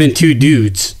 because it would have been two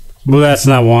dudes. Well, that's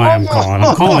not why I'm calling.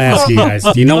 I'm calling to ask you guys,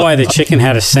 do you know why the chicken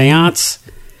had a seance?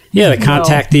 Yeah, to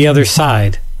contact the other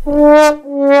side.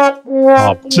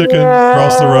 Oh, chicken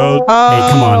across the road. Hey,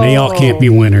 come on. They all can't be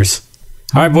winners.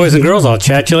 All right, boys and girls, I'll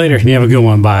chat you later. You have a good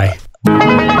one. Bye.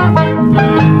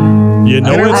 You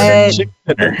know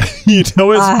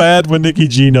it's bad when Nikki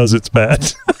G knows it's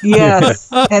bad.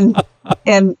 Yes,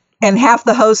 and half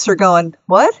the hosts are going,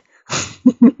 what?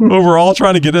 Well, we're all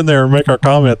trying to get in there and make our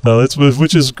comment, though,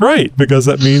 which is great, because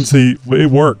that means it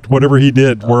worked. Whatever he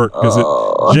did worked, because it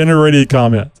generated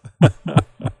comment.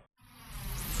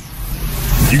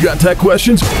 You got tech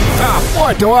questions?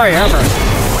 Boy, do I ever.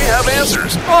 We have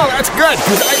answers. Oh, that's good,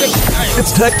 because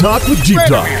It's Tech Talk with Jeep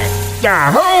Talk.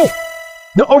 Yahoo!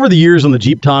 Now, over the years on the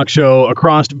Jeep Talk Show,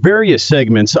 across various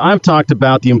segments, I've talked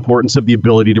about the importance of the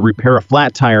ability to repair a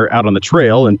flat tire out on the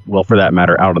trail, and, well, for that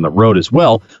matter, out on the road as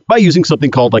well, by using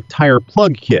something called like tire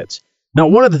plug kits. Now,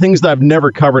 one of the things that I've never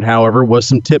covered, however, was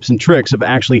some tips and tricks of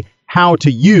actually how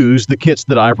to use the kits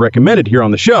that I've recommended here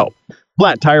on the show.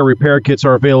 Flat tire repair kits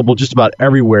are available just about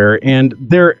everywhere, and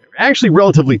they're actually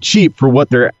relatively cheap for what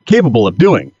they're capable of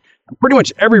doing. Pretty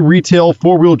much every retail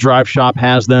four-wheel drive shop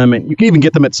has them, and you can even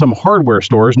get them at some hardware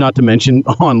stores, not to mention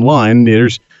online.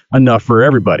 There's enough for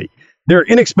everybody. They're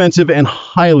inexpensive and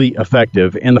highly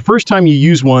effective, and the first time you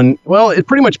use one, well, it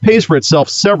pretty much pays for itself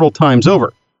several times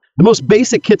over. The most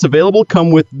basic kits available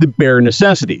come with the bare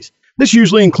necessities. This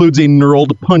usually includes a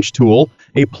knurled punch tool,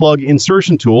 a plug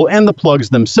insertion tool, and the plugs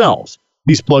themselves.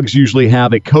 These plugs usually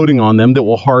have a coating on them that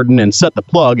will harden and set the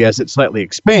plug as it slightly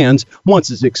expands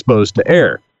once it's exposed to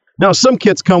air. Now, some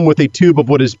kits come with a tube of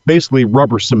what is basically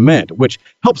rubber cement, which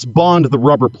helps bond the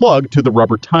rubber plug to the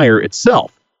rubber tire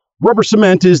itself. Rubber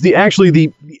cement is actually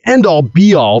the end-all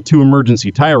be-all to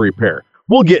emergency tire repair.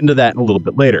 We'll get into that in a little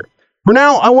bit later. For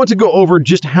now, I want to go over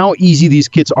just how easy these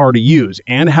kits are to use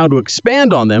and how to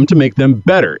expand on them to make them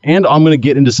better. And I'm going to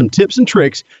get into some tips and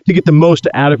tricks to get the most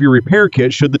out of your repair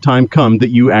kit should the time come that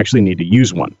you actually need to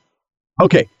use one.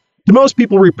 Okay. To most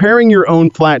people, repairing your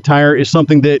own flat tire is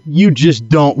something that you just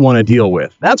don't want to deal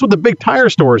with. That's what the big tire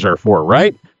stores are for,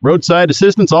 right? Roadside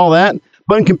assistance, all that.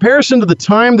 But in comparison to the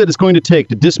time that it's going to take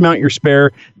to dismount your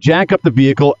spare, jack up the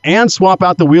vehicle, and swap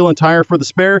out the wheel and tire for the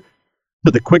spare,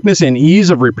 to the quickness and ease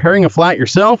of repairing a flat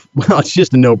yourself, well, it's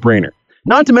just a no-brainer.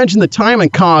 Not to mention the time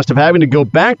and cost of having to go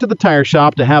back to the tire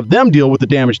shop to have them deal with the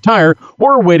damaged tire,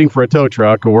 or waiting for a tow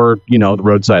truck, or, the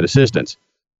roadside assistance.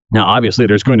 Now, obviously,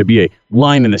 there's going to be a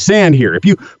line in the sand here. If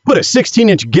you put a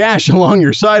 16-inch gash along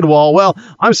your sidewall, well,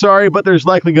 I'm sorry, but there's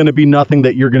likely going to be nothing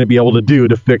that you're going to be able to do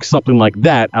to fix something like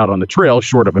that out on the trail,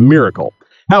 short of a miracle.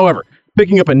 However,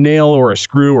 picking up a nail or a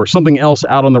screw or something else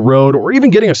out on the road, or even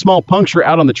getting a small puncture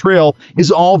out on the trail,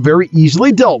 is all very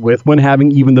easily dealt with when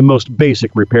having even the most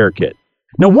basic repair kit.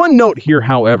 Now, one note here,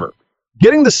 however.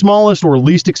 Getting the smallest or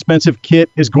least expensive kit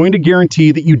is going to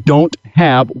guarantee that you don't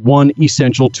have one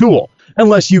essential tool,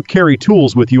 unless you carry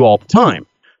tools with you all the time.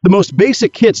 The most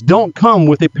basic kits don't come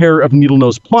with a pair of needle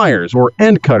nose pliers or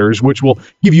end cutters, which will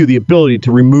give you the ability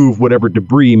to remove whatever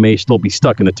debris may still be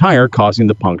stuck in the tire, causing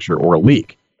the puncture or a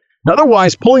leak. Now,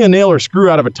 otherwise, pulling a nail or screw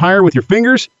out of a tire with your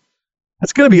fingers,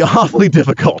 that's going to be awfully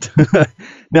difficult.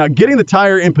 Now, getting the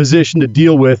tire in position to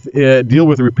deal with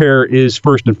repair is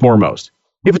first and foremost.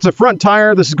 If it's a front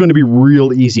tire, this is going to be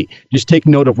real easy. Just take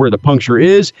note of where the puncture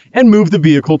is and move the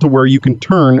vehicle to where you can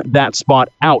turn that spot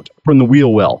out from the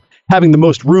wheel well. Having the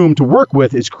most room to work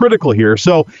with is critical here,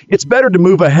 so it's better to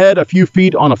move ahead a few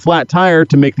feet on a flat tire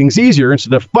to make things easier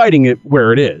instead of fighting it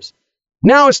where it is.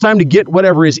 Now it's time to get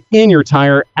whatever is in your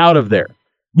tire out of there.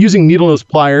 Using needle nose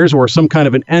pliers or some kind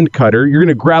of an end cutter, you're going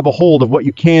to grab a hold of what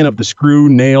you can of the screw,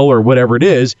 nail, or whatever it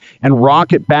is, and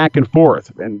rock it back and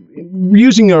forth, and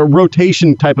using a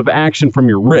rotation type of action from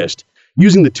your wrist,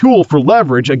 using the tool for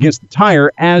leverage against the tire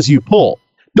as you pull.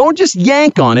 Don't just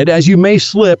yank on it, as you may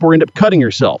slip or end up cutting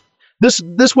yourself.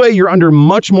 This way you're under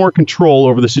much more control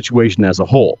over the situation as a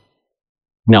whole.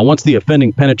 Now, once the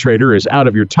offending penetrator is out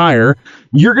of your tire,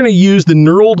 you're going to use the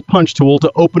knurled punch tool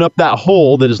to open up that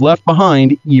hole that is left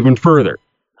behind even further.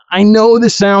 I know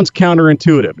this sounds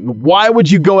counterintuitive. Why would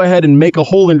you go ahead and make a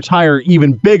hole in your tire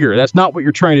even bigger? That's not what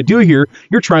you're trying to do here.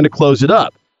 You're trying to close it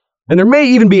up. And there may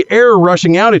even be air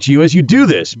rushing out at you as you do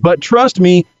this. But trust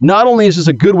me, not only is this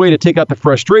a good way to take out the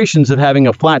frustrations of having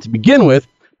a flat to begin with,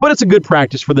 but it's a good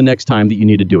practice for the next time that you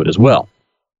need to do it as well.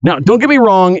 Now, don't get me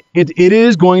wrong, it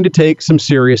is going to take some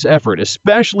serious effort,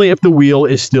 especially if the wheel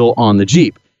is still on the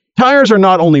Jeep. Tires are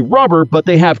not only rubber, but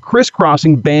they have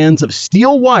crisscrossing bands of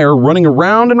steel wire running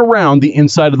around and around the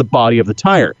inside of the body of the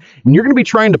tire. And you're going to be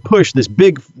trying to push this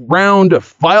big, round,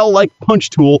 file-like punch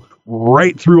tool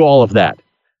right through all of that.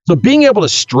 So being able to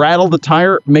straddle the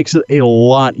tire makes it a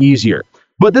lot easier.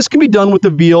 But this can be done with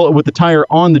the tire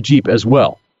on the Jeep as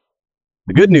well.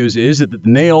 The good news is that the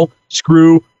nail,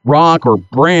 screw, rock, or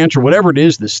branch, or whatever it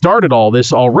is that started all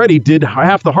this already did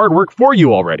half the hard work for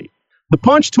you already. The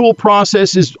punch tool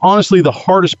process is honestly the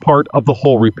hardest part of the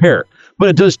whole repair, but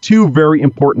it does two very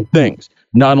important things.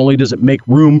 Not only does it make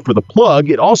room for the plug,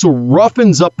 it also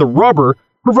roughens up the rubber,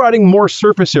 providing more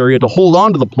surface area to hold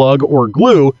onto the plug or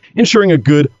glue, ensuring a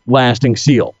good lasting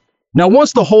seal. Now,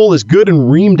 once the hole is good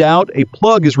and reamed out, a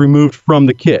plug is removed from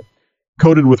the kit,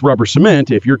 coated with rubber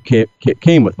cement if your kit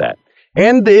came with that.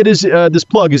 And this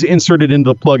plug is inserted into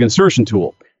the plug insertion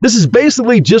tool. This is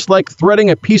basically just like threading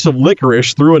a piece of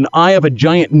licorice through an eye of a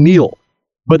giant needle.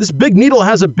 But this big needle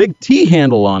has a big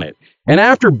T-handle on it. And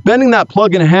after bending that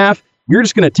plug in half, you're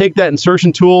just going to take that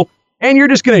insertion tool and you're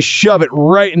just going to shove it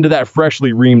right into that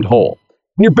freshly reamed hole.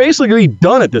 And you're basically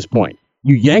done at this point.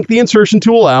 You yank the insertion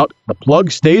tool out, the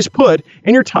plug stays put,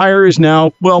 and your tire is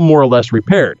now, well, more or less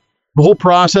repaired. The whole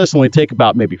process only take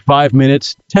about maybe 5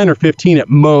 minutes, 10 or 15 at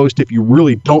most if you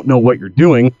really don't know what you're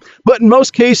doing. But in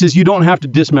most cases, you don't have to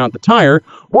dismount the tire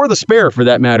or the spare for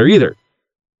that matter either.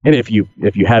 And if you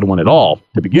had one at all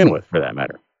to begin with, for that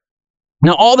matter.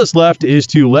 Now, all that's left is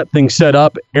to let things set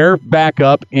up, air back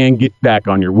up, and get back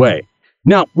on your way.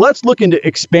 Now, let's look into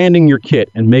expanding your kit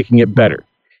and making it better.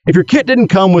 If your kit didn't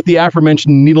come with the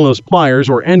aforementioned needle nose pliers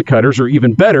or end cutters, or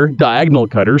even better, diagonal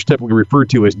cutters, typically referred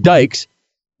to as dikes,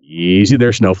 easy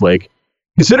there, Snowflake.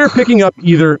 Consider picking up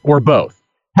either or both.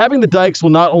 Having the dikes will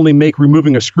not only make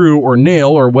removing a screw or nail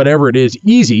or whatever it is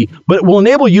easy, but it will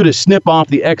enable you to snip off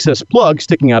the excess plug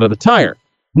sticking out of the tire.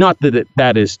 Not that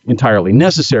that is entirely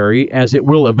necessary, as it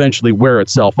will eventually wear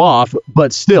itself off,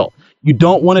 but still, you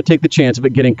don't want to take the chance of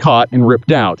it getting caught and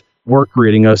ripped out or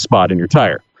creating a spot in your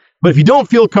tire. But if you don't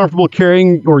feel comfortable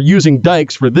carrying or using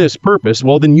dikes for this purpose,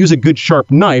 well, then use a good sharp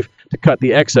knife to cut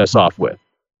the excess off with.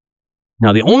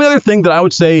 Now, the only other thing that I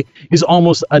would say is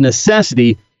almost a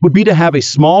necessity would be to have a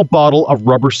small bottle of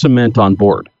rubber cement on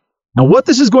board. Now, what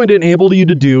this is going to enable you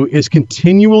to do is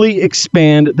continually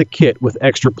expand the kit with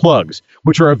extra plugs,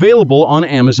 which are available on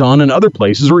Amazon and other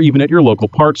places, or even at your local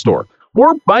parts store,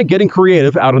 or by getting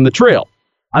creative out on the trail.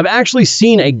 I've actually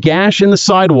seen a gash in the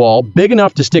sidewall big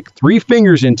enough to stick 3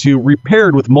 fingers into,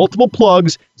 repaired with multiple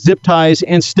plugs, zip ties,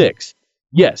 and sticks.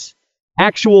 Yes,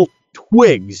 actual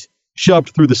twigs shoved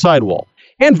through the sidewall.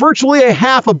 And virtually a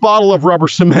half a bottle of rubber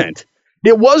cement.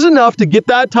 It was enough to get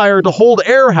that tire to hold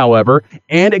air, however,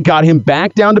 and it got him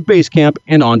back down to base camp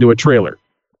and onto a trailer.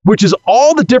 Which is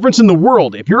all the difference in the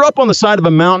world. If you're up on the side of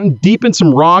a mountain, deep in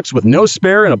some rocks with no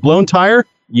spare and a blown tire,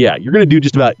 yeah, you're going to do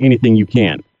just about anything you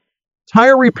can.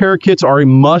 Tire repair kits are a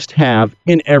must-have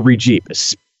in every Jeep,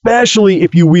 especially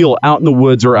if you wheel out in the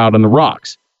woods or out on the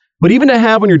rocks. But even to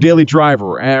have on your daily drive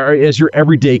or as your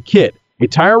everyday kit, a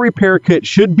tire repair kit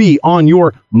should be on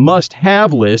your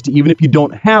must-have list, even if you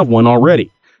don't have one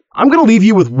already. I'm going to leave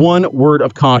you with one word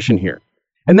of caution here,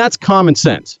 and that's common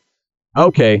sense.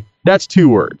 Okay, that's 2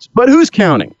 words, but who's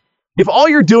counting? If all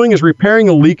you're doing is repairing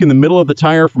a leak in the middle of the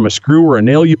tire from a screw or a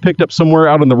nail you picked up somewhere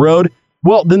out on the road,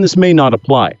 well, then this may not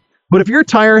apply. But if your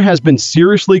tire has been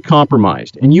seriously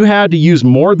compromised and you had to use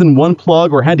more than one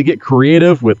plug or had to get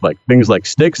creative with things like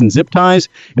sticks and zip ties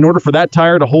in order for that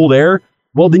tire to hold air,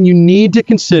 well, then you need to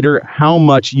consider how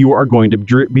much you are going to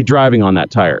be driving on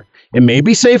that tire. It may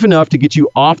be safe enough to get you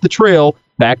off the trail,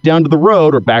 back down to the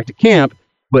road, or back to camp,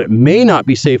 but it may not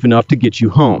be safe enough to get you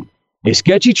home. A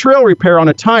sketchy trail repair on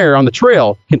a tire on the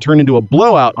trail can turn into a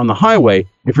blowout on the highway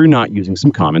if you're not using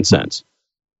some common sense.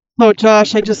 So,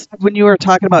 Josh, when you were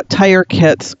talking about tire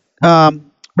kits,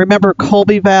 remember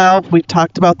Colby Valve? We've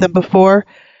talked about them before.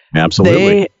 Absolutely.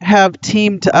 They have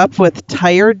teamed up with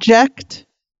TireJect.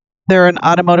 They're an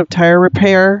automotive tire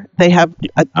repair. They have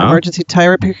an emergency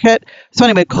tire repair kit. So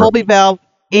anyway, Colby Valve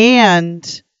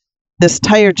and this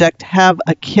TireJect have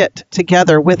a kit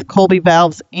together with Colby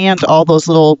Valves and all those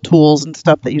little tools and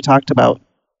stuff that you talked about.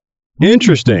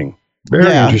 Interesting.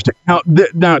 Very interesting.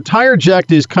 Now,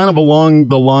 TireJect is kind of along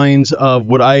the lines of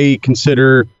what I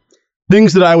consider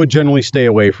things that I would generally stay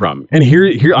away from. And here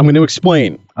I'm going to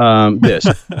explain this.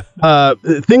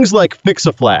 Things like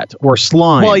Fix-A-Flat or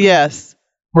Slime. Well, yes.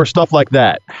 Or stuff like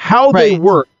that. How they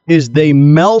work is they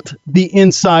melt the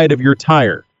inside of your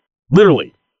tire.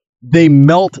 Literally. They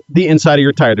melt the inside of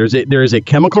your tire. There is a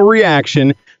chemical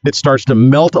reaction that starts to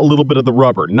melt a little bit of the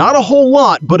rubber. Not a whole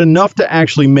lot, but enough to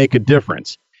actually make a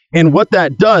difference. And what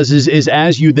that does is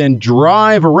as you then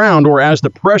drive around, or as the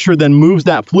pressure then moves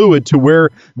that fluid to where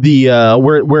the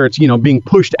where it's being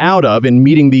pushed out of and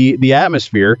meeting the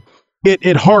atmosphere,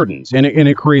 it hardens and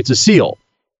it creates a seal.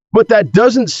 But that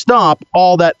doesn't stop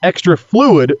all that extra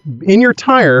fluid in your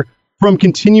tire from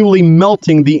continually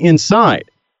melting the inside.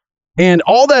 And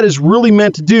all that is really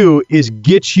meant to do is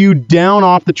get you down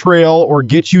off the trail or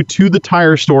get you to the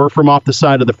tire store from off the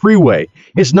side of the freeway.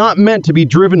 It's not meant to be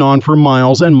driven on for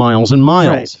miles and miles and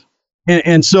miles. Right.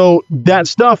 And so that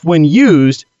stuff, when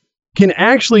used, can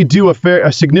actually do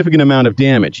a significant amount of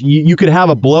damage. You could have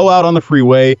a blowout on the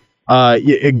freeway.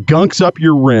 It gunks up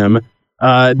your rim.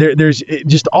 There's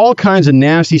just all kinds of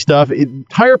nasty stuff.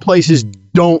 Tire places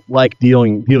don't like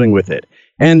dealing with it.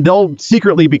 And they'll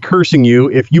secretly be cursing you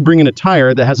if you bring in a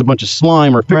tire that has a bunch of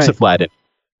slime or Fix-A-Flat in it.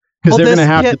 Because they're going to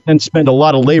have to then spend a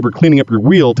lot of labor cleaning up your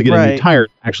wheel to get a new tire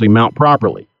to actually mount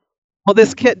properly. Well,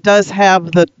 this kit does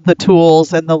have the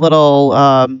tools and the little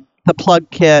the plug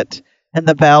kit and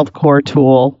the valve core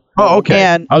tool. Oh, okay.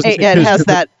 And it has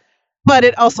that, but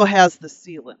it also has the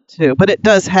sealant too. But it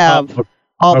does have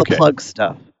all the plug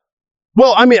stuff.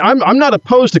 Well, I mean, I'm not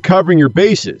opposed to covering your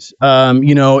bases.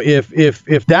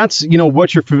 If that's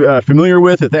what you're familiar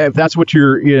with, if that's what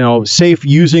you're safe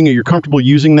using, or you're comfortable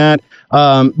using that,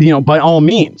 by all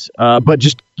means. But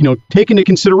just take into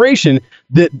consideration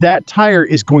that tire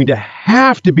is going to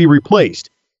have to be replaced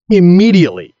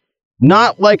immediately,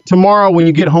 not like tomorrow when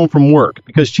you get home from work,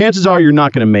 because chances are you're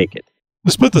not going to make it.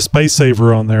 Just put the Space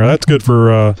Saver on there. That's good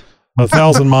for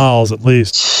 1,000 miles at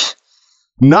least.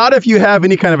 Not if you have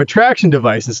any kind of a traction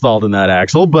device installed in that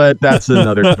axle, but that's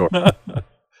another story.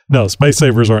 No, Space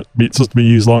Savers aren't supposed to be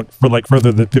used for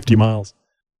further than 50 miles.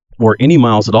 Or any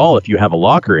miles at all if you have a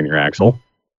locker in your axle.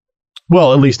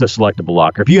 Well, at least a selectable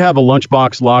locker. If you have a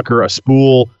lunchbox locker, a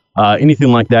spool, anything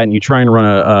like that, and you try and run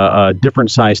a different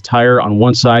size tire on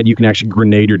one side, you can actually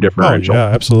grenade your differential. Oh,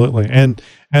 yeah, absolutely. And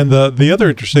the other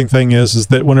interesting thing is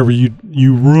that whenever you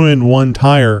ruin one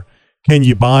tire, can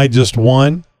you buy just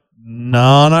one?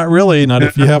 No, not really. Not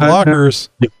if you have lockers.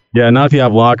 Yeah, not if you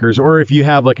have lockers. Or if you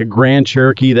have like a Grand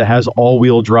Cherokee that has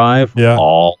all-wheel drive,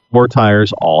 all four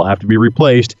tires all have to be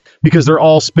replaced because they're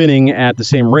all spinning at the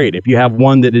same rate. If you have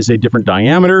one that is a different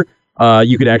diameter,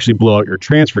 you could actually blow out your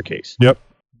transfer case. Yep.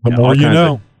 The more you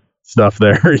know. Stuff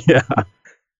there, yeah.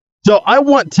 So I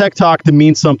want Tech Talk to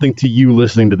mean something to you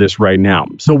listening to this right now.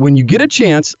 So when you get a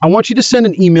chance, I want you to send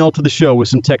an email to the show with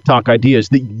some Tech Talk ideas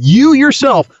that you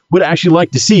yourself would actually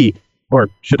like to see, or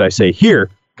should I say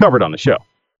hear, covered on the show.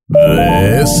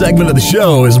 This segment of the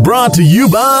show is brought to you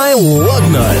by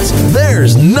Lug Nuts.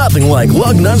 There's nothing like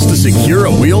lug nuts to secure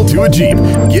a wheel to a Jeep.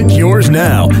 Get yours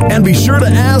now, and be sure to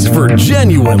ask for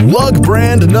genuine Lug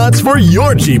brand nuts for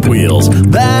your Jeep wheels.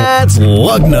 That's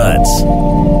Lug Nuts.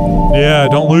 Yeah,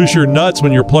 don't lose your nuts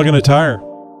when you're plugging a tire.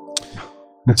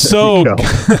 So,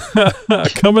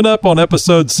 coming up on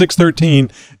episode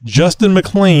 613, Justin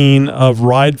McLean of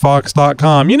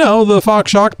RideFox.com. The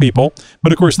Fox Shock people.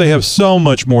 But, of course, they have so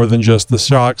much more than just the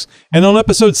shocks. And on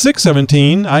episode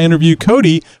 617, I interview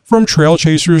Cody from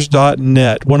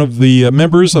TrailChasers.net, one of the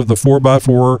members of the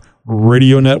 4x4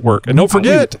 radio network. And don't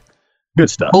forget... Good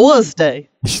stuff. Bullis Day.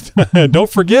 Don't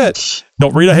forget.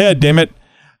 Don't read ahead, damn it.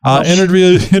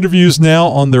 Interviews now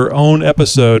on their own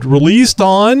episode. Released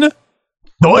on...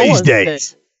 Those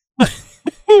days.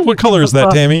 What color is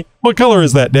that, Tammy? What color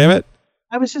is that, damn it?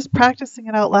 I was just practicing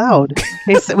it out loud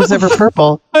in case it was ever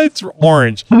purple. It's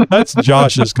orange. That's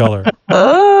Josh's color.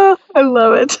 I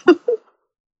love it.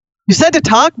 You said to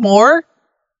talk more.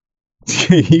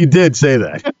 You did say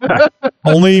that.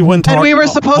 Only when and we were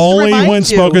supposed only to remind when you.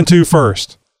 Spoken to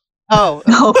first. Oh,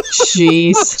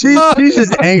 jeez. She's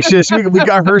just anxious. We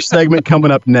got her segment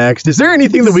coming up next. Is there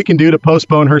anything that we can do to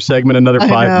postpone her segment another 5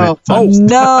 minutes? Oh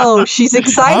no, she's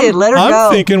excited. Let her go.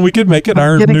 I'm thinking we could make it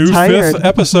our new tired. 5th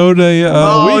episode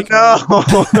a week.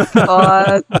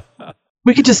 No.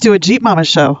 We could just do a Jeep Mama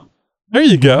show. There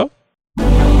you go.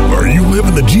 Are you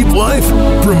living the Jeep life?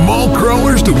 From mall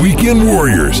crawlers to weekend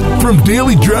warriors, from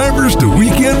daily drivers to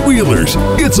weekend wheelers,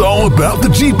 it's all about the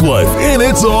Jeep life, and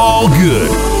it's all good.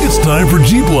 It's time for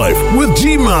Jeep Life with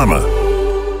Jeep Mama.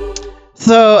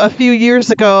 So a few years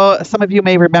ago, some of you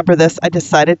may remember this, I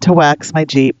decided to wax my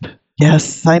Jeep.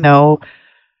 Yes, I know.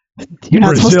 You're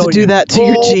not supposed to do that to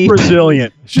your Jeep.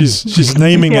 Brazilian. She's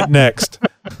naming it next.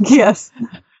 Yes.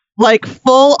 Like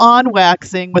full on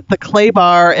waxing with the clay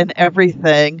bar and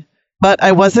everything. But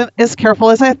I wasn't as careful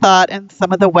as I thought, and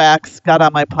some of the wax got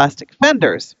on my plastic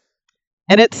fenders.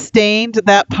 And it stained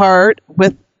that part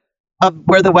of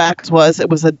where the wax was. It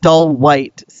was a dull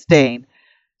white stain.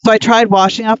 So I tried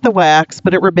washing off the wax,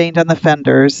 but it remained on the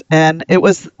fenders. And it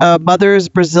was Mother's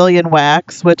Brazilian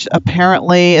wax, which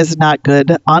apparently is not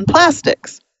good on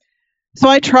plastics. So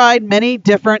I tried many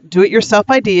different do-it-yourself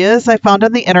ideas I found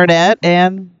on the internet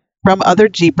and from other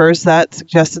Jeepers that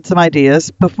suggested some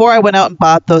ideas before I went out and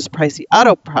bought those pricey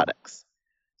auto products.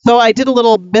 So I did a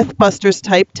little Mythbusters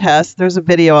type test. There's a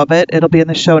video of it. It'll be in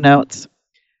the show notes.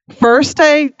 First,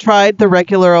 I tried the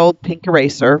regular old pink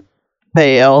eraser.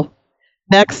 Fail.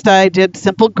 Next, I did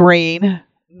simple green.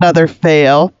 Another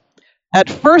fail. At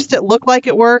first, it looked like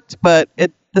it worked, but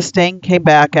the stain came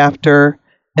back after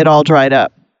it all dried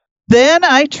up. Then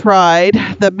I tried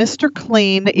the Mr.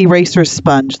 Clean eraser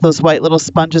sponge, those white little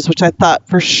sponges, which I thought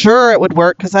for sure it would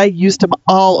work because I used them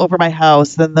all over my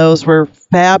house, and those were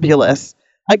fabulous.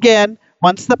 Again,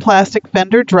 once the plastic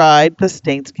fender dried, the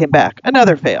stains came back.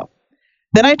 Another fail.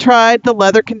 Then I tried the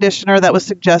leather conditioner that was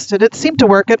suggested. It seemed to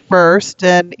work at first,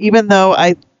 and even though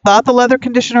I thought the leather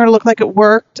conditioner looked like it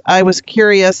worked, I was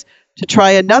curious to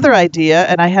try another idea,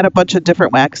 and I had a bunch of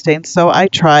different wax stains, so I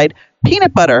tried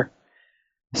peanut butter.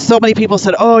 So many people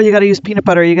said, oh, you got to use peanut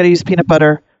butter, you got to use peanut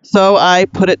butter. So I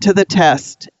put it to the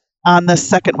test on the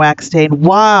second wax stain.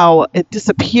 Wow, it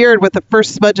disappeared with the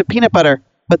first smudge of peanut butter.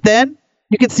 But then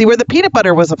you could see where the peanut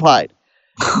butter was applied.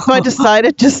 So I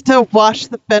decided just to wash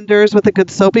the fenders with a good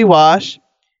soapy wash.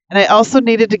 And I also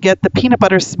needed to get the peanut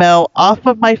butter smell off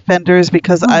of my fenders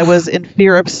because I was in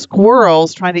fear of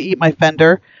squirrels trying to eat my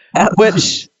fender,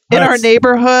 which in our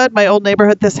neighborhood, my old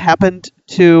neighborhood, this happened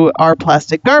to our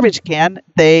plastic garbage can.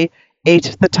 They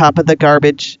ate the top of the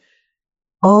garbage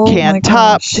can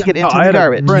top to get into the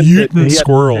garbage. Mutant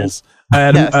squirrels. I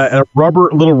had a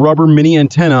little rubber mini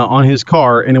antenna on his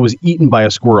car, and it was eaten by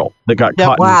a squirrel that got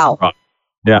caught. Wow. In his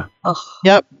yeah. Ugh.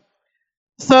 Yep.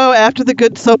 So after the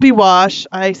good soapy wash,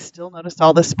 I still noticed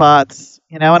all the spots,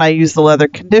 and I used the leather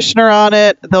conditioner on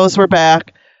it. Those were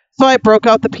back. So I broke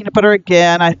out the peanut butter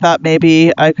again. I thought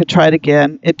maybe I could try it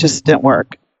again. It just didn't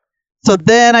work. So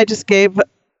then I just gave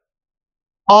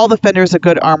all the fenders a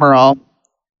good Armor All.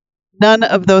 None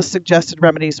of those suggested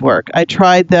remedies work. I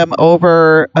tried them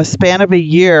over a span of a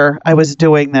year. I was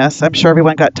doing this. I'm sure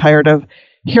everyone got tired of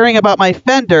hearing about my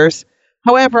fenders.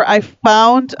 However, I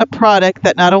found a product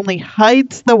that not only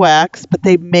hides the wax, but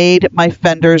they made my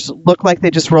fenders look like they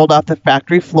just rolled off the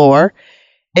factory floor.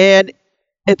 And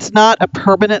it's not a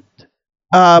permanent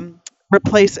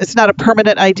it's not a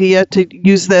permanent idea to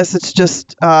use this. It's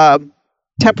just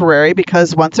temporary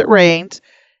because once it rains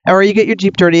or you get your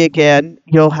Jeep dirty again,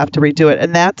 you'll have to redo it.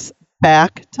 And that's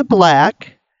Back to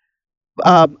Black.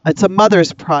 It's a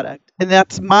Mother's product. And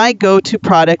that's my go-to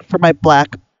product for my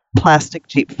black plastic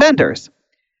Jeep fenders.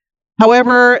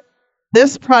 However,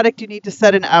 this product you need to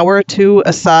set an hour or two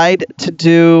aside to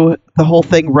do the whole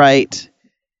thing right.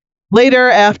 Later,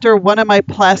 after one of my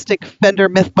plastic fender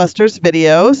Mythbusters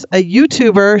videos, a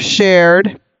YouTuber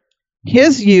shared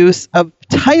his use of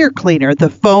tire cleaner, the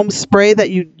foam spray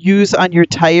that you use on your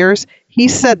tires. He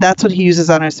said that's what he uses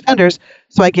on his fenders,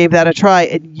 so I gave that a try,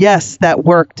 and yes, that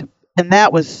worked. And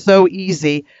that was so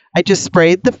easy. I just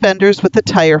sprayed the fenders with the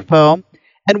tire foam,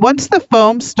 and once the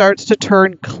foam starts to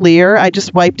turn clear, I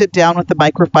just wiped it down with the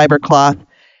microfiber cloth.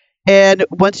 And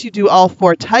once you do all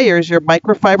 4 tires, your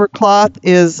microfiber cloth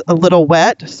is a little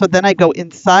wet. So then I go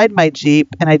inside my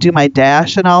Jeep and I do my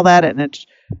dash and all that. And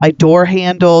my door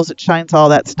handles, it shines all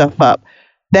that stuff up.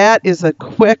 That is a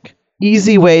quick,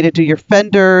 easy way to do your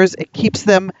fenders. It keeps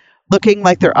them looking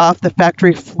like they're off the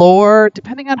factory floor,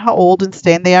 depending on how old and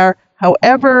stained they are.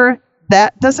 However,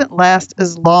 that doesn't last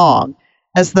as long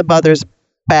as the Mother's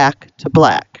Back to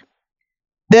Black.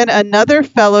 Then another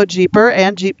fellow Jeeper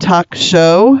and Jeep Talk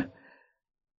Show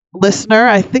listener,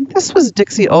 I think this was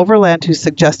Dixie Overland who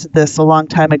suggested this a long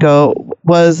time ago,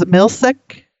 was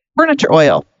Milsec Furniture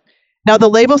Oil. Now the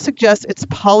label suggests it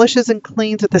polishes and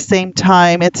cleans at the same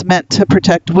time. It's meant to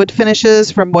protect wood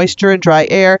finishes from moisture and dry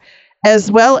air, as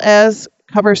well as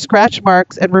cover scratch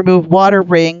marks and remove water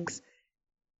rings,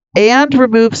 and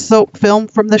remove soap film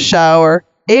from the shower,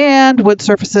 and wood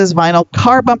surfaces, vinyl,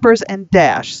 car bumpers, and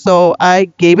dash. So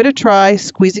I gave it a try,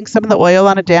 squeezing some of the oil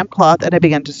on a damp cloth, and I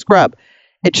began to scrub.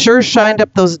 It sure shined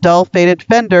up those dull, faded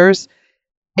fenders,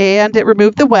 and it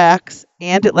removed the wax,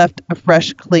 and it left a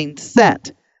fresh, clean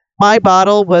scent. My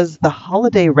bottle was the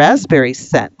Holiday Raspberry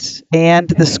scent, and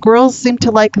the squirrels seemed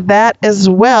to like that as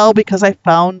well because I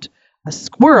found a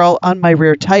squirrel on my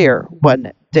rear tire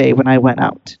one day when I went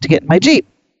out to get in my Jeep.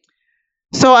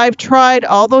 So I've tried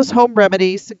all those home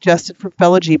remedies suggested for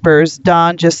fellow Jeepers: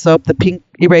 Dawn, Just Soap, the pink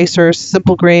eraser,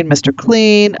 Simple Green, Mr.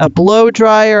 Clean, a blow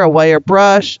dryer, a wire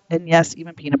brush, and yes,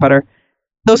 even peanut butter.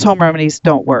 Those home remedies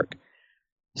don't work.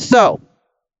 So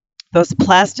Those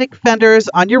plastic fenders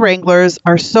on your Wranglers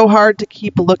are so hard to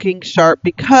keep looking sharp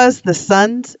because the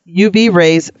sun's UV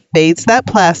rays fades that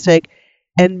plastic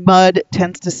and mud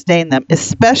tends to stain them,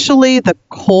 especially the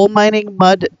coal mining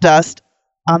mud dust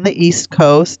on the East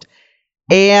Coast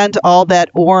and all that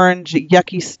orange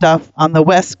yucky stuff on the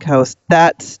West Coast.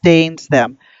 That stains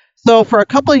them. So for a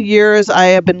couple of years, I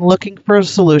have been looking for a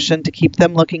solution to keep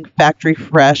them looking factory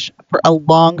fresh for a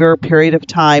longer period of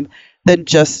time than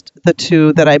just the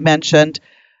two that I mentioned.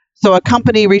 So a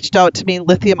company reached out to me,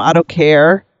 Lithium Auto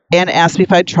Care, and asked me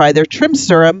if I'd try their trim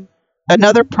serum,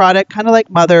 another product kind of like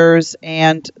Mother's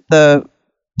and the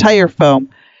tire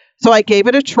foam. So I gave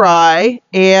it a try,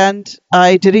 and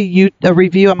I did a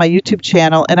review on my YouTube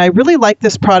channel, and I really like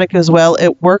this product as well.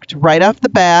 It worked right off the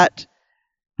bat.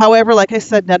 However, like I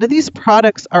said, none of these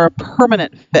products are a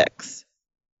permanent fix.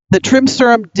 The trim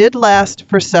serum did last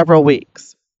for several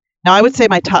weeks. Now, I would say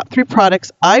my top 3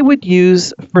 products I would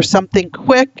use for something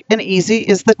quick and easy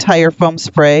is the tire foam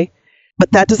spray,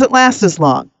 but that doesn't last as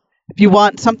long. If you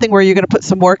want something where you're going to put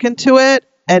some work into it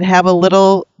and have a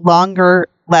little longer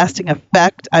lasting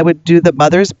effect, I would do the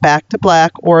Mother's Back to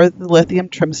Black or the Lithium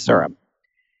Trim Serum.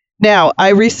 Now, I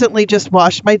recently just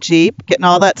washed my Jeep, getting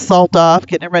all that salt off,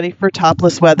 getting it ready for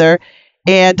topless weather,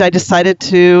 and I decided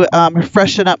to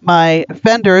freshen up my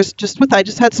fenders I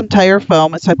just had some tire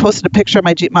foam, so I posted a picture of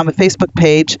my Jeep Mama Facebook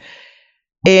page,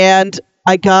 and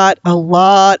I got a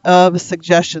lot of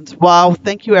suggestions. Wow,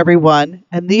 thank you, everyone.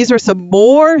 And these are some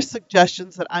more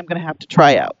suggestions that I'm going to have to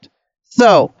try out.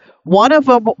 So, one of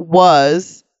them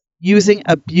was using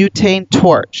a butane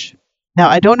torch. Now,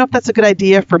 I don't know if that's a good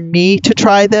idea for me to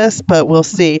try this, but we'll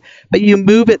see. But you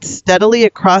move it steadily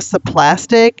across the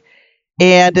plastic,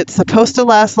 and it's supposed to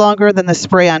last longer than the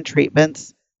spray-on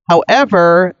treatments.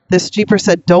 However, this Jeeper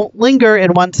said don't linger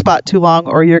in one spot too long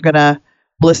or you're going to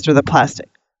blister the plastic.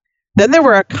 Then there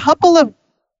were a couple of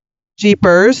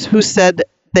Jeepers who said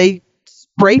they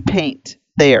spray paint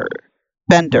their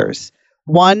fenders.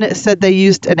 One said they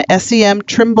used an SEM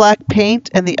trim black paint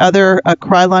and the other a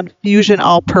Krylon Fusion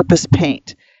all-purpose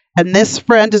paint. And this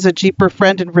friend is a Jeeper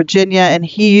friend in Virginia, and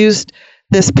he used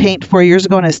this paint 4 years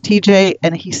ago in his TJ,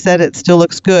 and he said it still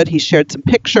looks good. He shared some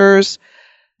pictures.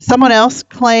 Someone else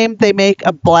claimed they make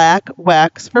a black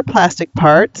wax for plastic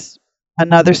parts.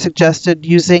 Another suggested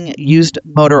using used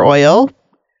motor oil.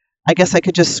 I guess I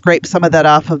could just scrape some of that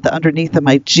off of the underneath of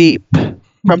my Jeep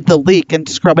from the leak and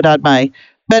scrub it on my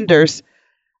fenders.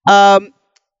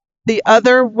 The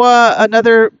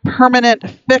another permanent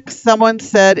fix someone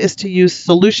said is to use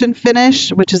Solution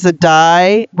Finish, which is a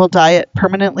dye, will dye it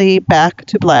permanently back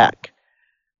to black.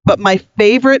 But my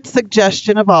favorite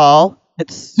suggestion of all,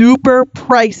 it's super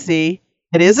pricey.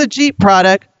 It is a Jeep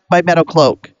product by Metal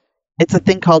Cloak. It's a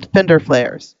thing called Fender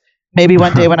Flares. Maybe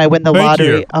one day when I win the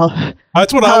lottery,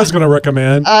 That's what I was going to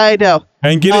recommend. I know.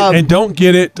 And get it, and don't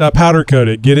get it powder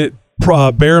coated. Get it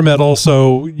bare metal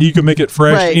so you can make it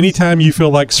fresh anytime you feel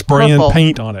like spraying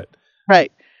paint on it.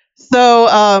 Right.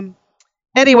 So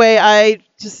anyway, I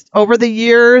just over the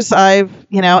years I've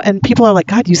and people are like,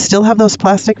 God, you still have those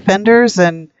plastic fenders?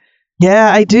 And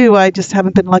yeah, I do. I just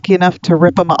haven't been lucky enough to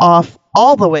rip them off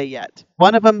all the way yet.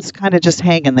 One of them's kind of just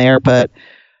hanging there, but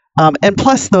and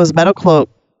plus those Metal Cloak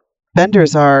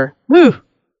fenders are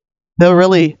they'll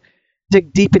really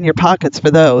dig deep in your pockets for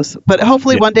those. But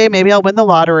hopefully one day maybe I'll win the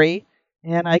lottery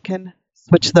and I can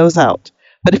switch those out.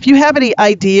 But if you have any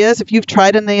ideas, if you've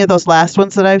tried any of those last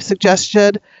ones that I've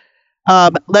suggested,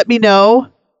 let me know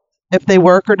if they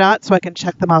work or not so I can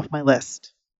check them off my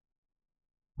list.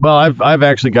 Well, I've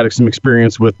actually got some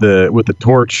experience with the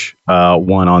torch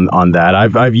one on that.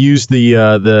 I've used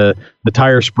the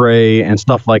tire spray and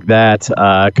stuff like that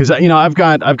because I've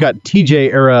got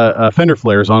TJ era fender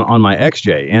flares on my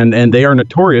XJ and they are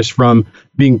notorious from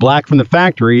being black from the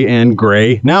factory and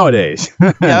gray nowadays.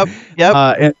 Yep.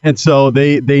 And so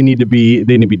they need to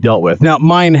be dealt with. Now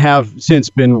mine have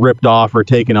since been ripped off or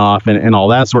taken off and all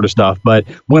that sort of stuff. But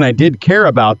when I did care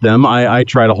about them, I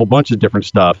tried a whole bunch of different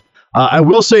stuff. I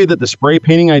will say that the spray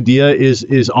painting idea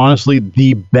is honestly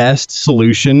the best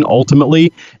solution.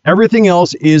 Ultimately, everything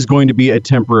else is going to be a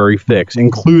temporary fix,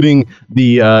 including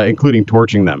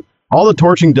torching them. All the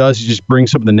torching does is just bring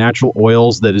some of the natural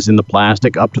oils that is in the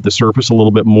plastic up to the surface a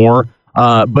little bit more.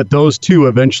 But those two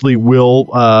eventually will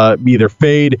either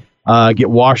fade, get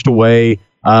washed away,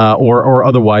 or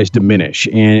otherwise diminish,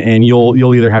 and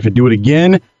you'll either have to do it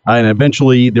again. And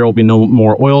eventually there will be no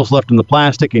more oils left in the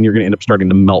plastic and you're going to end up starting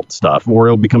to melt stuff, or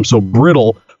it'll become so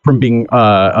brittle from being,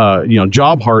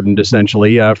 job hardened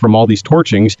essentially from all these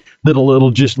torchings that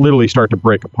it'll just literally start to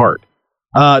break apart.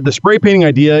 The spray painting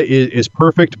idea is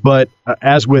perfect, but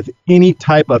as with any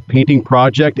type of painting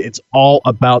project, it's all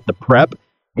about the prep.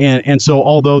 And so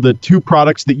although the two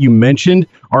products that you mentioned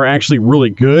are actually really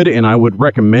good, and I would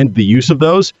recommend the use of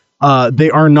those, they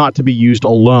are not to be used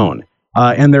alone.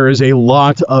 And there is a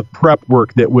lot of prep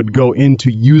work that would go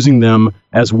into using them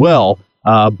as well.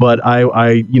 But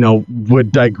I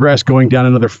would digress going down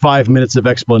another 5 minutes of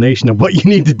explanation of what you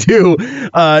need to do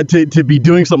to be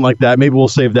doing something like that. Maybe we'll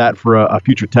save that for a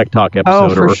future Tech Talk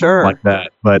episode or sure. like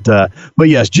that. But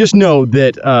yes, just know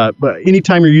that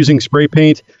anytime you're using spray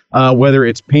paint, whether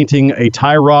it's painting a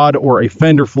tie rod or a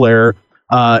fender flare,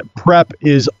 prep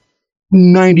is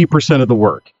 90% of the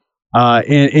work.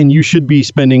 And you should be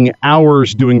spending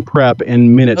hours doing prep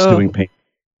and minutes doing paint.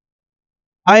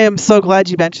 I am so glad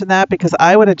you mentioned that, because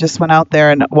I would have just went out there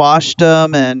and washed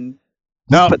them and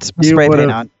put some spray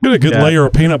paint on. Get a good layer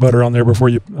of peanut butter on there before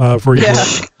you God.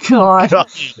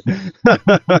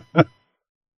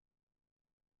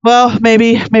 Well,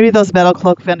 maybe those metal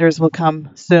cloak vendors will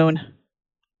come soon.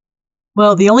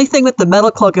 Well, the only thing with the metal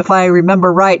cloak, if I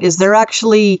remember right, is they're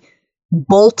actually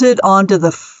bolted onto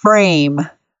the frame.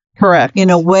 Correct. In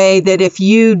a way that if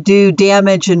you do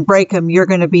damage and break them, you're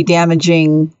going to be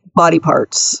damaging body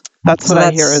parts. That's what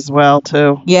I hear as well,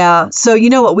 too. Yeah. So you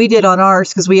know what we did on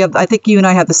ours, because I think you and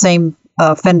I have the same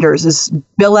fenders, is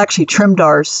Bill actually trimmed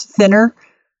ours thinner,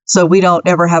 so we don't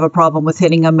ever have a problem with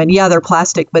hitting them. And yeah, they're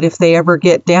plastic, but if they ever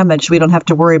get damaged, we don't have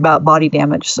to worry about body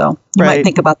damage. So you might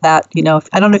think about that.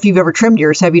 I don't know if you've ever trimmed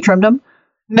yours. Have you trimmed them?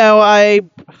 No, I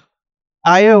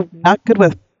am not good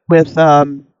with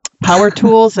power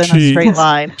tools and a straight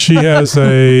line. She has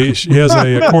a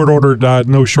court-ordered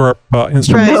no sharp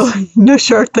instrument. No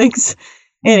sharp things.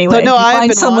 Anyway, so, no, I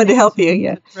find someone to help you.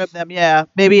 Yeah, trim them. Yeah,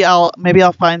 maybe I'll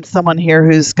find someone here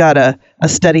who's got a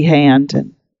steady hand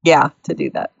and to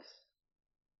do that.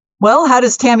 Well, how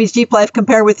does Tammy's Jeep life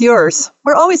compare with yours?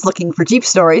 We're always looking for Jeep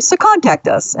stories, so contact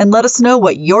us and let us know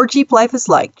what your Jeep life is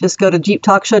like. Just go to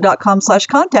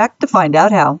jeeptalkshow.com/contact to find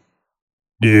out how.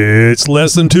 It's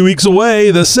less than 2 weeks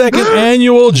away, the second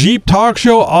annual Jeep Talk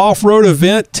Show Off-Road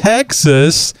Event,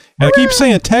 Texas. And I keep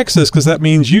saying Texas because that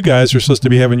means you guys are supposed to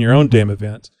be having your own damn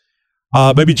event.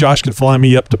 Maybe Josh can fly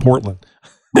me up to Portland.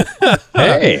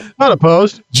 Hey, not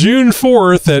opposed. June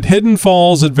 4th at Hidden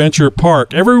Falls Adventure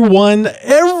Park. Everyone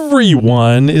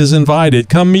is invited.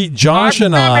 Come meet Josh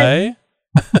and I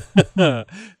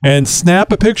and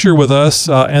snap a picture with us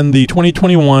and the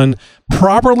 2021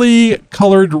 properly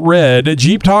colored red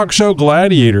Jeep Talk Show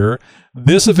Gladiator.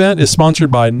 This event is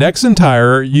sponsored by Nexen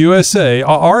Tire USA,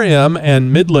 RM,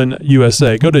 and Midland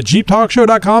USA. Go to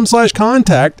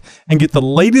jeeptalkshow.com/contact and get the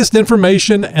latest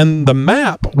information and the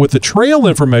map with the trail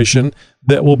information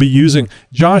that we'll be using.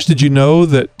 Josh, did you know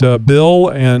that Bill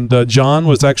and John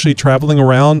was actually traveling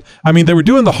around? I mean, they were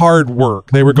doing the hard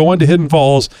work. They were going to Hidden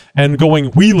Falls and going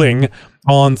wheeling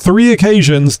on 3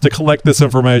 occasions to collect this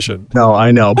information. No,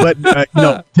 I know. But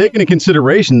take into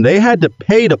consideration, they had to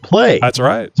pay to play. That's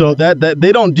right. So that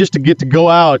they don't just get to go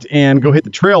out and go hit the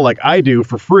trail like I do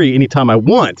for free anytime I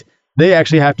want. They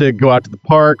actually have to go out to the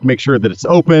park, make sure that it's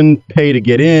open, pay to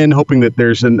get in, hoping that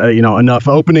there's enough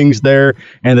openings there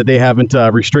and that they haven't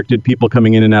restricted people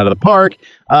coming in and out of the park.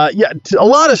 A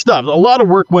lot of stuff, a lot of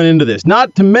work went into this.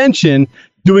 Not to mention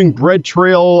doing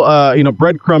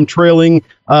breadcrumb trailing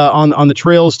on the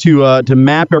trails to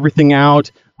map everything out.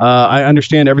 I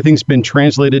understand everything's been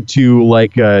translated to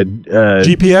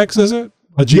GPX, is it?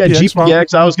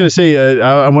 GPX. I was going to say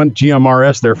I went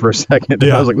GMRS there for a second.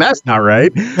 Yeah. I was like, that's not right.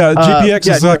 Yeah,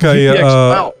 GPX is like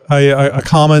a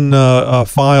common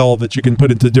file that you can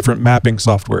put into different mapping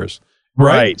softwares.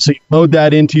 Right. So you load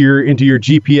that into your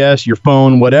GPS, your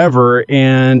phone, whatever,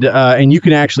 and you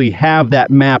can actually have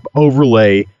that map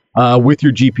overlay with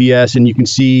your GPS, and you can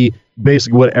see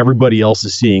basically what everybody else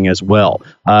is seeing as well.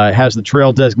 It has the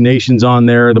trail designations on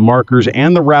there, the markers,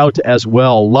 and the route as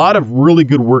well. A lot of really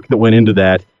good work that went into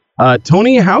that.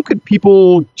 Tony, how could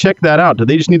people check that out? Do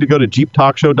they just need to go to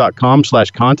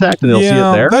jeeptalkshow.com/contact and they'll see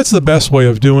it there? That's the best way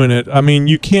of doing it. I mean,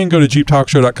 you can go to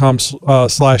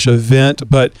jeeptalkshow.com/event,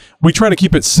 but we try to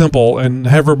keep it simple and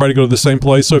have everybody go to the same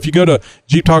place. So if you go to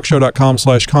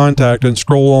jeeptalkshow.com/contact and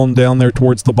scroll on down there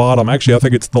towards the bottom, actually, I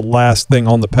think it's the last thing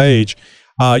on the page,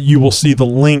 you will see the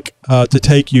link to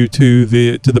take you to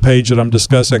the page that I'm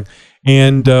discussing.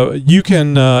 And you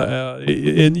can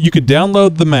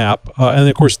download the map, and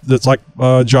of course, that's like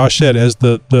Josh said, has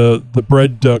the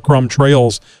breadcrumb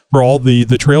trails for all the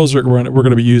trails that we're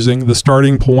going to be using, the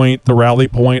starting point, the rally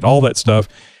point, all that stuff.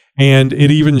 And it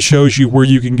even shows you where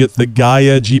you can get the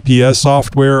Gaia GPS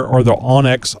software or the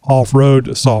Onyx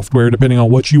off-road software, depending on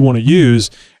what you want to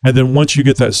use. And then once you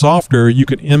get that software, you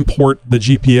can import the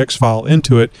GPX file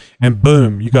into it, and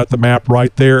boom, you got the map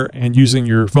right there. And using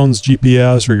your phone's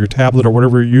GPS or your tablet or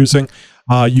whatever you're using,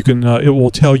 you can it will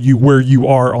tell you where you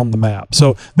are on the map.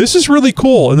 So this is really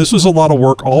cool, and this was a lot of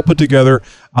work all put together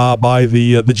by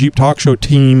the Jeep Talk Show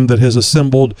team that has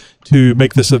assembled to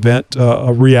make this event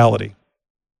a reality.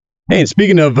 Hey, and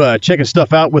speaking of checking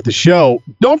stuff out with the show,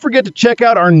 don't forget to check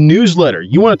out our newsletter.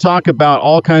 You want to talk about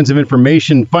all kinds of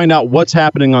information, find out what's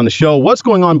happening on the show, what's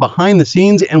going on behind the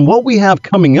scenes, and what we have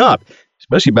coming up,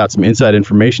 especially about some inside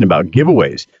information about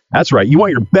giveaways. That's right. You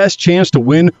want your best chance to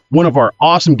win one of our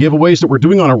awesome giveaways that we're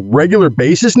doing on a regular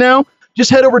basis now? Just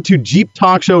head over to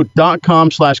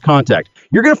jeeptalkshow.com/contact.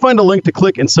 You're going to find a link to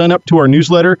click and sign up to our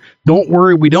newsletter. Don't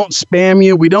worry, we don't spam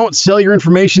you. We don't sell your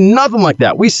information, nothing like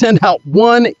that. We send out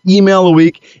one email a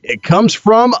week. It comes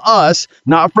from us,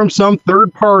 not from some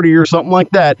third party or something like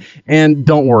that. And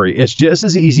don't worry, it's just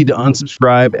as easy to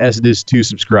unsubscribe as it is to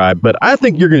subscribe. But I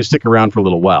think you're going to stick around for a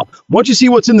little while. Once you see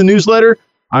what's in the newsletter,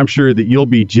 I'm sure that you'll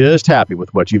be just happy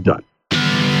with what you've done.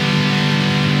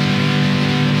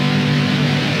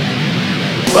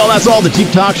 Well, that's all the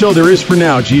Jeep Talk Show there is for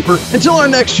now, Jeeper. Until our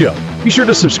next show, be sure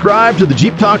to subscribe to the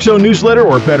Jeep Talk Show newsletter,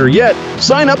 or better yet,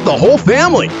 sign up the whole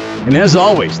family. And as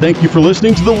always, thank you for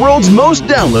listening to the world's most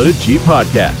downloaded Jeep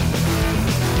podcast.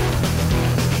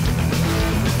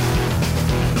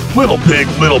 Little pig,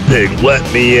 let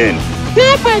me in.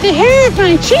 Not by the hair of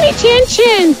my chinny chin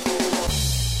chin.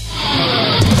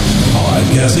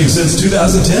 Podcasting since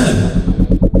 2010.